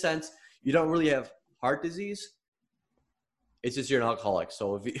in this sense, you don't really have heart disease. It's just you're an alcoholic.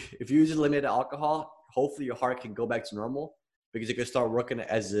 So if you use limited alcohol, hopefully your heart can go back to normal, because it can start working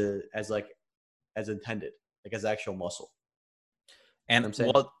as intended, like as actual muscle. And I'm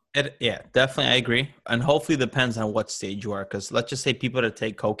saying? well, yeah, definitely I agree. And hopefully it depends on what stage you are, because let's just say people that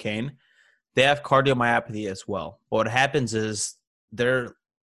take cocaine, they have cardiomyopathy as well. But what happens is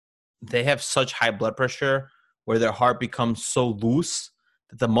they have such high blood pressure where their heart becomes so loose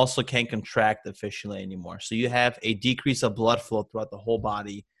that the muscle can't contract efficiently anymore. So you have a decrease of blood flow throughout the whole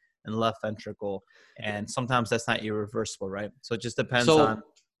body and left ventricle. And sometimes that's not irreversible, right? So it just depends on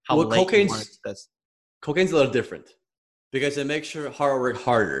how late you want it. Cocaine's a little different because it makes your heart work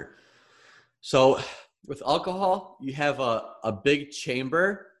harder. So with alcohol, you have a big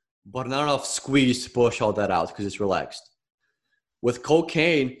chamber, but not enough squeeze to push all that out because it's relaxed. With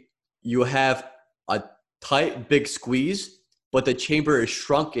cocaine, you have a tight, big squeeze, but the chamber is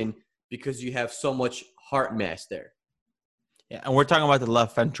shrunken because you have so much heart mass there. Yeah, and we're talking about the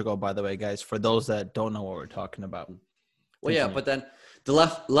left ventricle, by the way, guys, for those that don't know what we're talking about. Well, yeah, but then the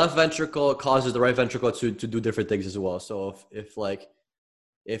left ventricle causes the right ventricle to do different things as well. So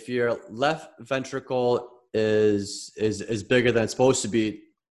if your left ventricle is bigger than it's supposed to be,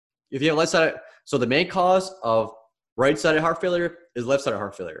 if you have left side, so the main cause of right-sided heart failure is left-sided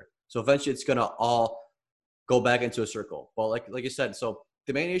heart failure. So eventually it's gonna all go back into a circle. But like you said, so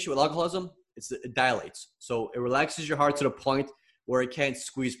the main issue with alcoholism, it dilates. So it relaxes your heart to the point where it can't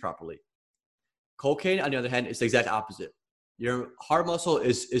squeeze properly. Cocaine, on the other hand, is the exact opposite. Your heart muscle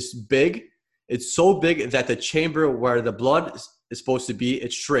is big. It's so big that the chamber where the blood is supposed to be,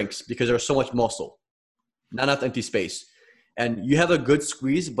 it shrinks because there's so much muscle, not enough empty space. And you have a good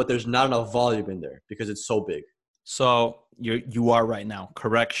squeeze, but there's not enough volume in there because it's so big. So you are right now.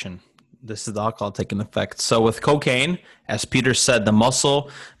 Correction. This is the alcohol taking effect. So with cocaine, as Peter said, the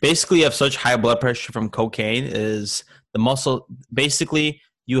muscle, basically you have such high blood pressure from cocaine is the muscle, basically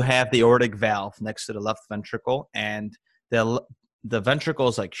you have the aortic valve next to the left ventricle, and the ventricle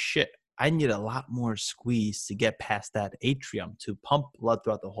is like, shit, I need a lot more squeeze to get past that atrium to pump blood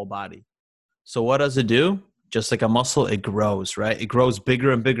throughout the whole body. So what does it do? Just like a muscle, it grows, right? It grows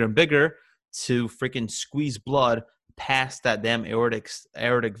bigger and bigger and bigger to freaking squeeze blood past that damn aortic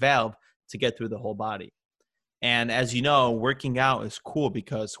valve to get through the whole body. And as you know, working out is cool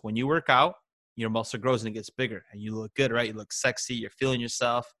because when you work out, your muscle grows and it gets bigger and you look good, right? You look sexy, you're feeling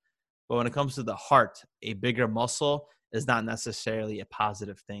yourself. But when it comes to the heart, a bigger muscle is not necessarily a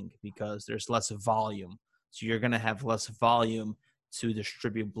positive thing because there's less volume. So you're going to have less volume to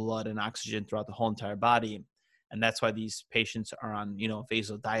distribute blood and oxygen throughout the whole entire body. And that's why these patients are on,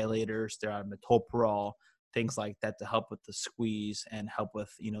 vasodilators, they're on metoprolol, things like that to help with the squeeze and help with,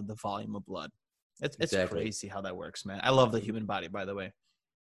 the volume of blood. It's Exactly. crazy how that works, man. I love the human body, by the way.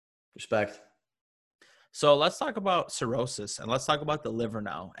 Respect. So let's talk about cirrhosis and let's talk about the liver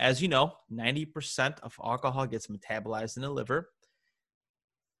now. As you know, 90% of alcohol gets metabolized in the liver.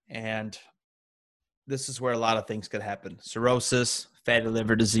 And this is where a lot of things could happen. Cirrhosis, fatty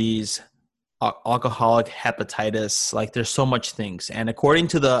liver disease, alcoholic hepatitis, like there's so much things. And according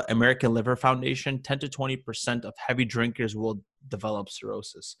to the American Liver Foundation, 10 to 20% of heavy drinkers will develop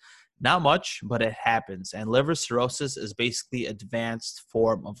cirrhosis. Not much, but it happens. And liver cirrhosis is basically advanced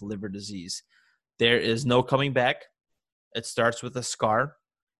form of liver disease. There is no coming back. It starts with a scar.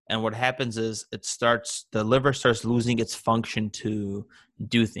 And what happens is the liver starts losing its function to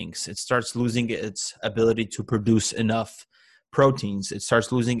do things. It starts losing its ability to produce enough proteins. It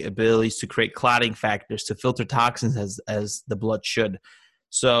starts losing abilities to create clotting factors, to filter toxins as the blood should.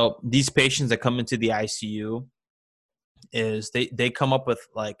 So these patients that come into the ICU they come up with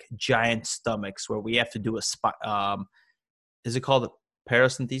like giant stomachs where we have to do is it called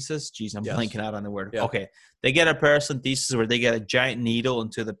paracentesis? Jeez, I'm Yes. blanking out on the word. Yeah. Okay. They get a paracentesis where they get a giant needle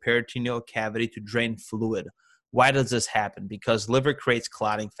into the peritoneal cavity to drain fluid. Why does this happen? Because liver creates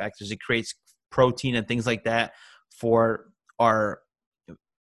clotting factors. It creates protein and things like that for our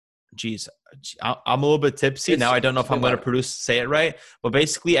I'm a little bit tipsy now. I don't know if I'm going to say it right, but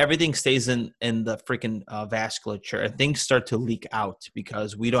basically everything stays in the freaking vasculature and things start to leak out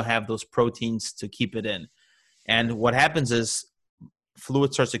because we don't have those proteins to keep it in. And what happens is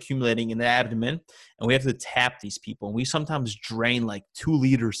fluid starts accumulating in the abdomen and we have to tap these people. And we sometimes drain like 2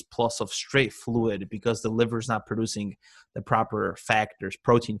 liters plus of straight fluid because the liver is not producing the proper factors,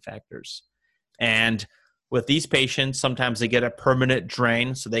 protein factors. And with these patients, sometimes they get a permanent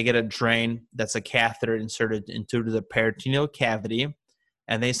drain. So they get a drain that's a catheter inserted into the peritoneal cavity.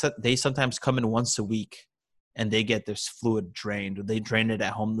 And they sometimes come in once a week and they get this fluid drained, or they drain it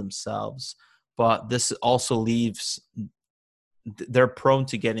at home themselves. But this also leaves, they're prone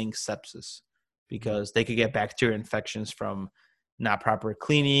to getting sepsis because they could get bacteria infections from not proper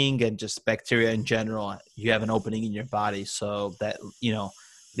cleaning and just bacteria in general. You have an opening in your body. So that,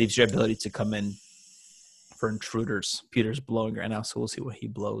 leaves your ability to come in for intruders. Peter's blowing right now, so we'll see what he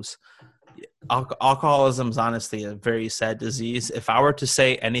blows. Alcoholism is honestly a very sad disease. If I were to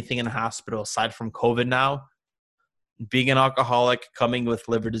say anything in a hospital aside from COVID now, being an alcoholic coming with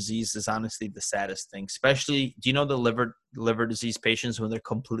liver disease is honestly the saddest thing. Especially, do you know the liver disease patients when they're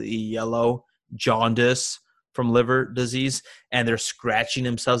completely yellow, jaundice from liver disease, and they're scratching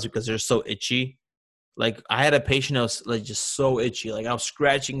themselves because they're so itchy? Like I had a patient that was like just so itchy. Like I was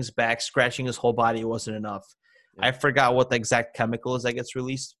scratching his back, scratching his whole body. It wasn't enough. Yeah. I forgot what the exact chemical is that gets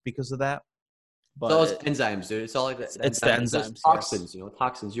released because of that. But so it's enzymes, dude. It's all like that. It's the enzymes. It's toxins, yes.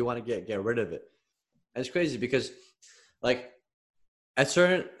 Toxins. You want to get rid of it. And it's crazy because like in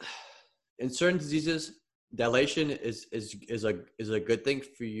certain diseases, dilation is a good thing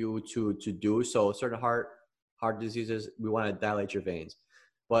for you to do. So certain heart diseases, we want to dilate your veins.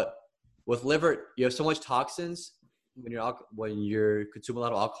 But with liver, you have so much toxins when you're consuming a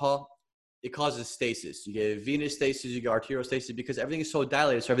lot of alcohol, it causes stasis. You get venous stasis, you get arterial stasis because everything is so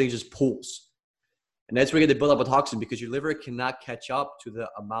dilated, so everything just pools. And that's where you get the buildup of toxin because your liver cannot catch up to the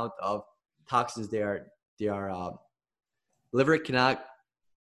amount of toxins the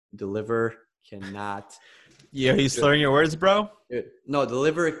liver cannot. Yeah, he's slurring your words, bro. No, the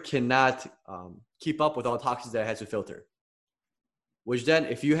liver cannot keep up with all the toxins that it has to filter. Which then,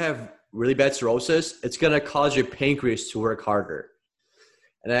 if you have really bad cirrhosis, it's going to cause your pancreas to work harder.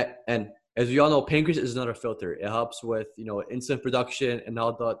 And as we all know, pancreas is another filter. It helps with, insulin production and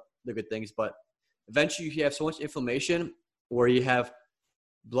all the good things. But eventually you have so much inflammation where you have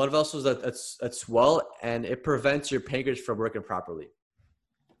blood vessels that swell, and it prevents your pancreas from working properly.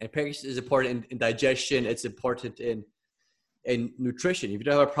 And pancreas is important in digestion. It's important in nutrition. If you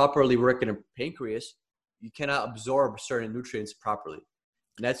don't have a properly working pancreas, you cannot absorb certain nutrients properly.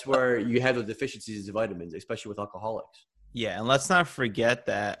 And that's where you have the deficiencies of vitamins, especially with alcoholics. Yeah, and let's not forget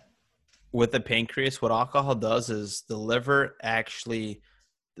that with the pancreas, what alcohol does is the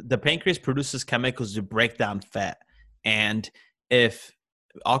pancreas produces chemicals to break down fat. And if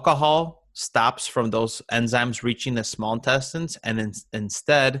alcohol stops from those enzymes reaching the small intestines, and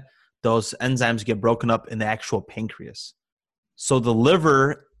instead those enzymes get broken up in the actual pancreas. So the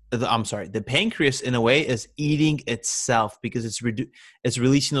pancreas in a way is eating itself because it's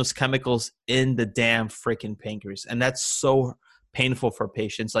releasing those chemicals in the damn freaking pancreas. And that's so painful for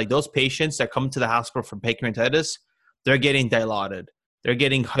patients. Like those patients that come to the hospital for pancreatitis, they're getting Dilaudid. They're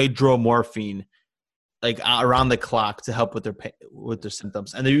getting hydromorphine like around the clock to help with their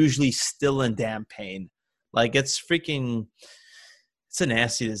symptoms. And they're usually still in damn pain. Like it's freaking, It's a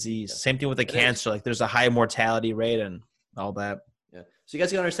nasty disease. Yeah. Same thing with the It cancer. is. Like there's a high mortality rate and all that. Yeah. So you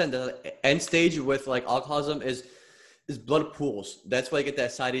guys can understand the end stage with like alcoholism is blood pools. That's why you get the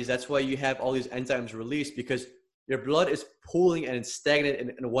ascites. That's why you have all these enzymes released, because your blood is pooling and it's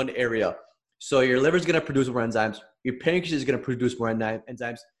stagnant in one area. So your liver is going to produce more enzymes. Your pancreas is going to produce more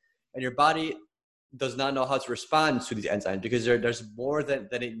enzymes. And your body does not know how to respond to these enzymes because there's more than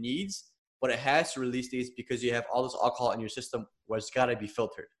it needs, but it has to release these because you have all this alcohol in your system where it's got to be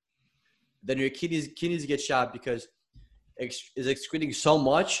filtered. Then your kidneys get shot because is excreting so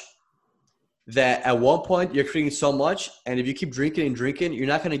much that at one point you're creating so much, and if you keep drinking and drinking, you're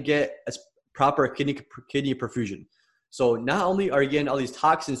not going to get a proper kidney perfusion. So not only are you getting all these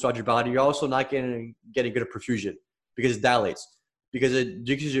toxins throughout your body, you're also not getting good perfusion because it dilates, because it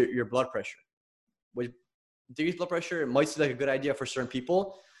decreases your blood pressure. Which decreased blood pressure, it might seem like a good idea for certain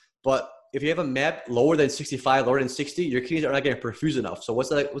people, but if you have a MAP lower than 65, lower than 60, your kidneys are not getting perfused enough. So what's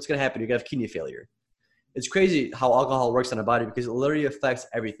going to happen? You're going to have kidney failure. It's crazy how alcohol works on the body because it literally affects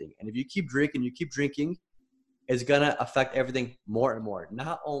everything. And if you keep drinking, it's going to affect everything more and more.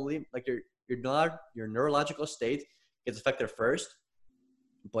 Not only like your neurological state gets affected first,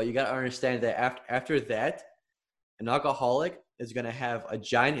 but you got to understand that after that, an alcoholic is going to have a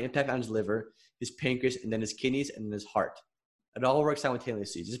giant impact on his liver, his pancreas, and then his kidneys, and then his heart. It all works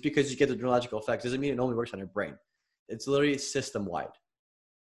simultaneously. Just because you get the neurological effects doesn't mean it only works on your brain. It's literally system-wide.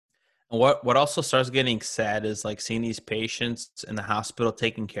 And what also starts getting sad is like seeing these patients in the hospital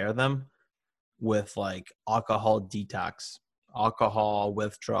taking care of them with like alcohol detox, alcohol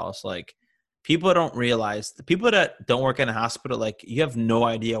withdrawals. Like people don't realize, the people that don't work in a hospital, like you have no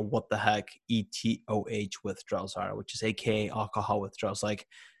idea what the heck ETOH withdrawals are, which is AKA alcohol withdrawals. Like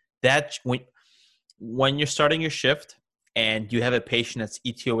that when you're starting your shift and you have a patient that's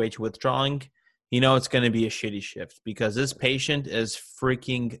ETOH withdrawing, you know it's going to be a shitty shift because this patient is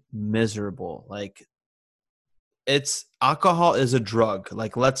freaking miserable. Like it's alcohol is a drug.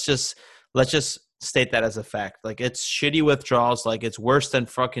 Like let's just state that as a fact. Like it's shitty withdrawals. Like it's worse than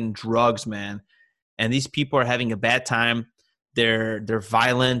fucking drugs, man. And these people are having a bad time. They're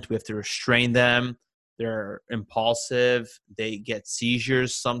violent. We have to restrain them. They're impulsive. They get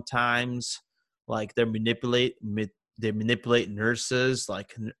seizures sometimes. Like they manipulate nurses.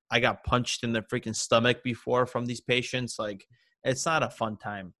 Like I got punched in the freaking stomach before from these patients. Like it's not a fun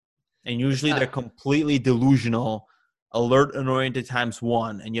time. And usually they're completely delusional, alert and oriented times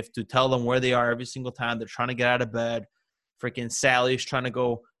one. And you have to tell them where they are every single time. They're trying to get out of bed. Freaking Sally's trying to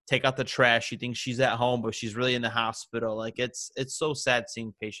go take out the trash. She thinks she's at home, but she's really in the hospital. Like it's so sad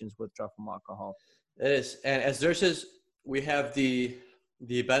seeing patients withdraw from alcohol. It is. And as nurses, we have the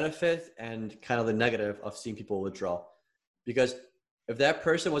benefit and kind of the negative of seeing people withdraw. Because if that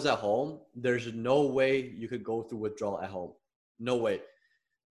person was at home, there's no way you could go through withdrawal at home. No way.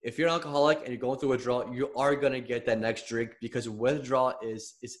 If you're an alcoholic and you're going through withdrawal, you are going to get that next drink because withdrawal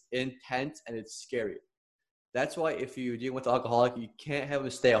is intense and it's scary. That's why if you deal with an alcoholic, you can't have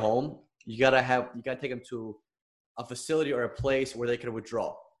them stay at home. You gotta take them to a facility or a place where they can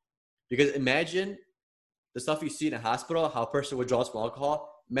withdraw. Because imagine the stuff you see in a hospital, how a person withdraws from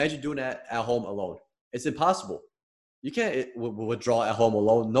alcohol. Imagine doing that at home alone. It's impossible. You can't withdraw at home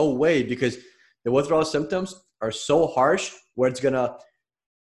alone. No way, because the withdrawal symptoms are so harsh where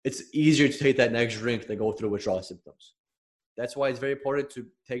it's easier to take that next drink than go through withdrawal symptoms. That's why it's very important to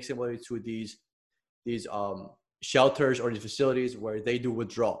take somebody to these shelters or these facilities where they do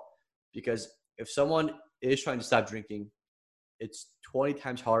withdrawal. Because if someone is trying to stop drinking, it's 20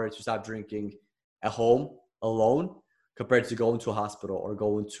 times harder to stop drinking at home alone compared to going to a hospital or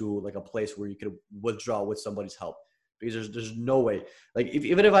going to like a place where you could withdraw with somebody's help. Because there's no way. Like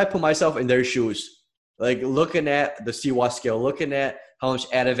even if I put myself in their shoes, like looking at the CWA scale, looking at how much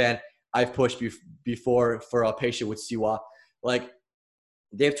Ativan I've pushed before for a patient with CWA, like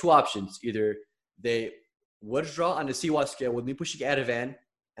they have two options. Either they withdraw on the CWA scale with me pushing Ativan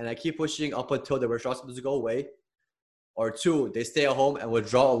and I keep pushing up until the withdrawal symptoms go away, or two, they stay at home and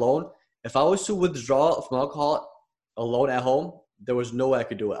withdraw alone. If I was to withdraw from alcohol alone at home, there was no way I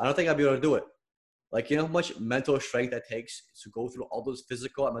could do it. I don't think I'd be able to do it. Like, you know how much mental strength that takes to go through all those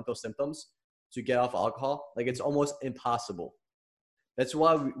physical and mental symptoms to get off alcohol? Like, it's almost impossible. That's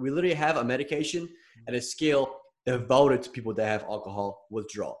why we literally have a medication and a scale devoted to people that have alcohol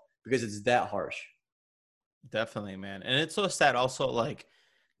withdrawal because it's that harsh. Definitely, man. And it's so sad also, like,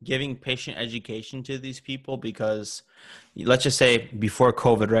 giving patient education to these people because let's just say before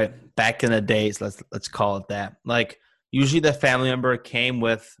COVID, right? Back in the days, let's call it that. Like, usually the family member came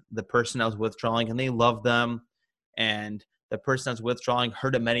with the person that was withdrawing and they loved them and the person that's withdrawing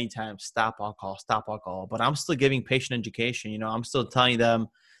heard it many times, stop alcohol. But I'm still giving patient education. You know, I'm still telling them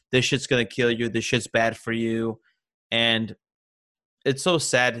this shit's going to kill you. This shit's bad for you. And it's so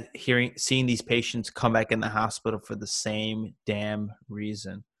sad seeing these patients come back in the hospital for the same damn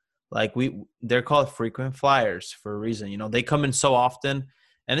reason. Like they're called frequent flyers for a reason. You know, they come in so often,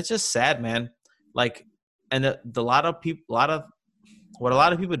 and it's just sad, man. Like, and a lot of people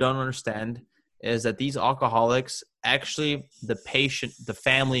don't understand is that these alcoholics, actually the patient, the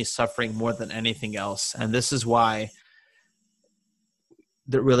family is suffering more than anything else. And this is why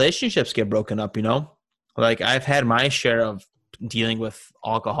the relationships get broken up, you know? Like, I've had my share of dealing with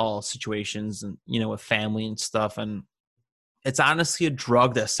alcohol situations and, you know, with family and stuff. And it's honestly a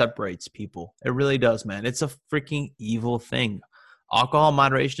drug that separates people. It really does, man. It's a freaking evil thing. Alcohol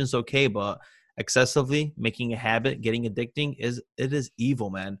moderation is okay, but excessively making a habit, getting addicting is evil,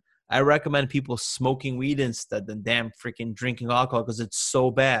 man. I recommend people smoking weed instead than damn freaking drinking alcohol because it's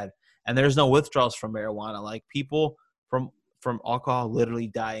so bad. And there's no withdrawals from marijuana. Like, people from alcohol literally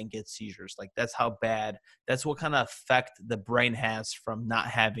die and get seizures. Like, that's how bad. That's what kind of effect the brain has from not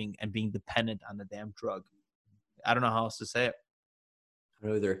having and being dependent on the damn drug. I don't know how else to say it. I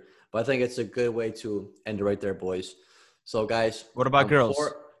don't either. But I think it's a good way to end it right there, boys. So, guys. What about girls?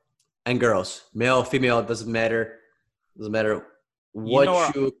 And girls. Male, female, it doesn't matter. Doesn't matter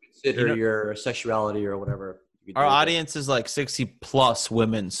what you consider your sexuality or whatever. Our audience is like 60 plus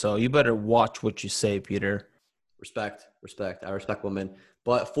women, so you better watch what you say, Peter. Respect. I respect women.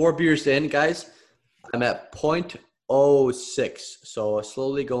 But 4 beers in, guys, I'm at 0.06, so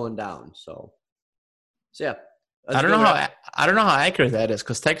slowly going down. So yeah. I don't know how accurate that is,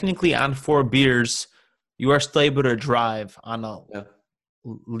 because technically on 4 beers, you are still able to drive on a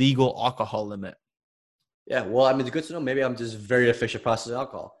legal alcohol limit. Yeah, well, I mean, it's good to know. Maybe I'm just very efficient processing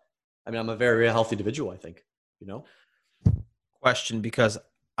alcohol. I mean, I'm a very, very healthy individual, I think, you know? Question, because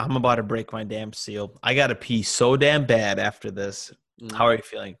I'm about to break my damn seal. I got to pee so damn bad after this. How are you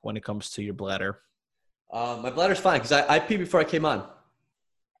feeling when it comes to your bladder? My bladder's fine because I peed before I came on.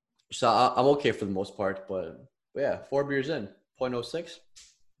 So I'm okay for the most part. But yeah, 4 beers in, 0.06.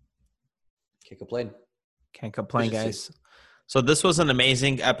 Can't complain, Guys. So this was an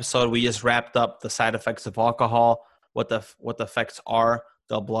amazing episode. We just wrapped up the side effects of alcohol, what the effects are,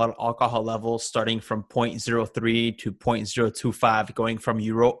 the blood alcohol levels starting from 0.03 to 0.025, going from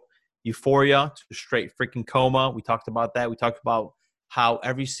euphoria to straight freaking coma. We talked about that. We talked about how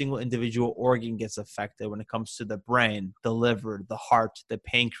every single individual organ gets affected when it comes to the brain, the liver, the heart, the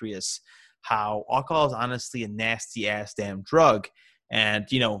pancreas, how alcohol is honestly a nasty ass damn drug. And,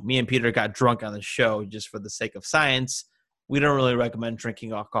 you know, me and Peter got drunk on the show just for the sake of science. We don't really recommend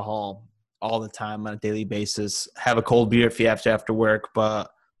drinking alcohol all the time on a daily basis. Have a cold beer if you have to after work, but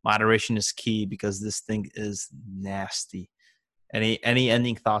moderation is key because this thing is nasty. Any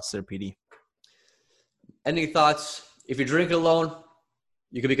ending thoughts there, PD? Ending thoughts. If you drink alone,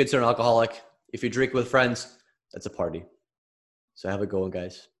 you can be considered an alcoholic. If you drink with friends, that's a party. So have a go,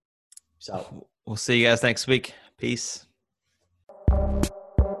 guys. Peace out. We'll see you guys next week. Peace.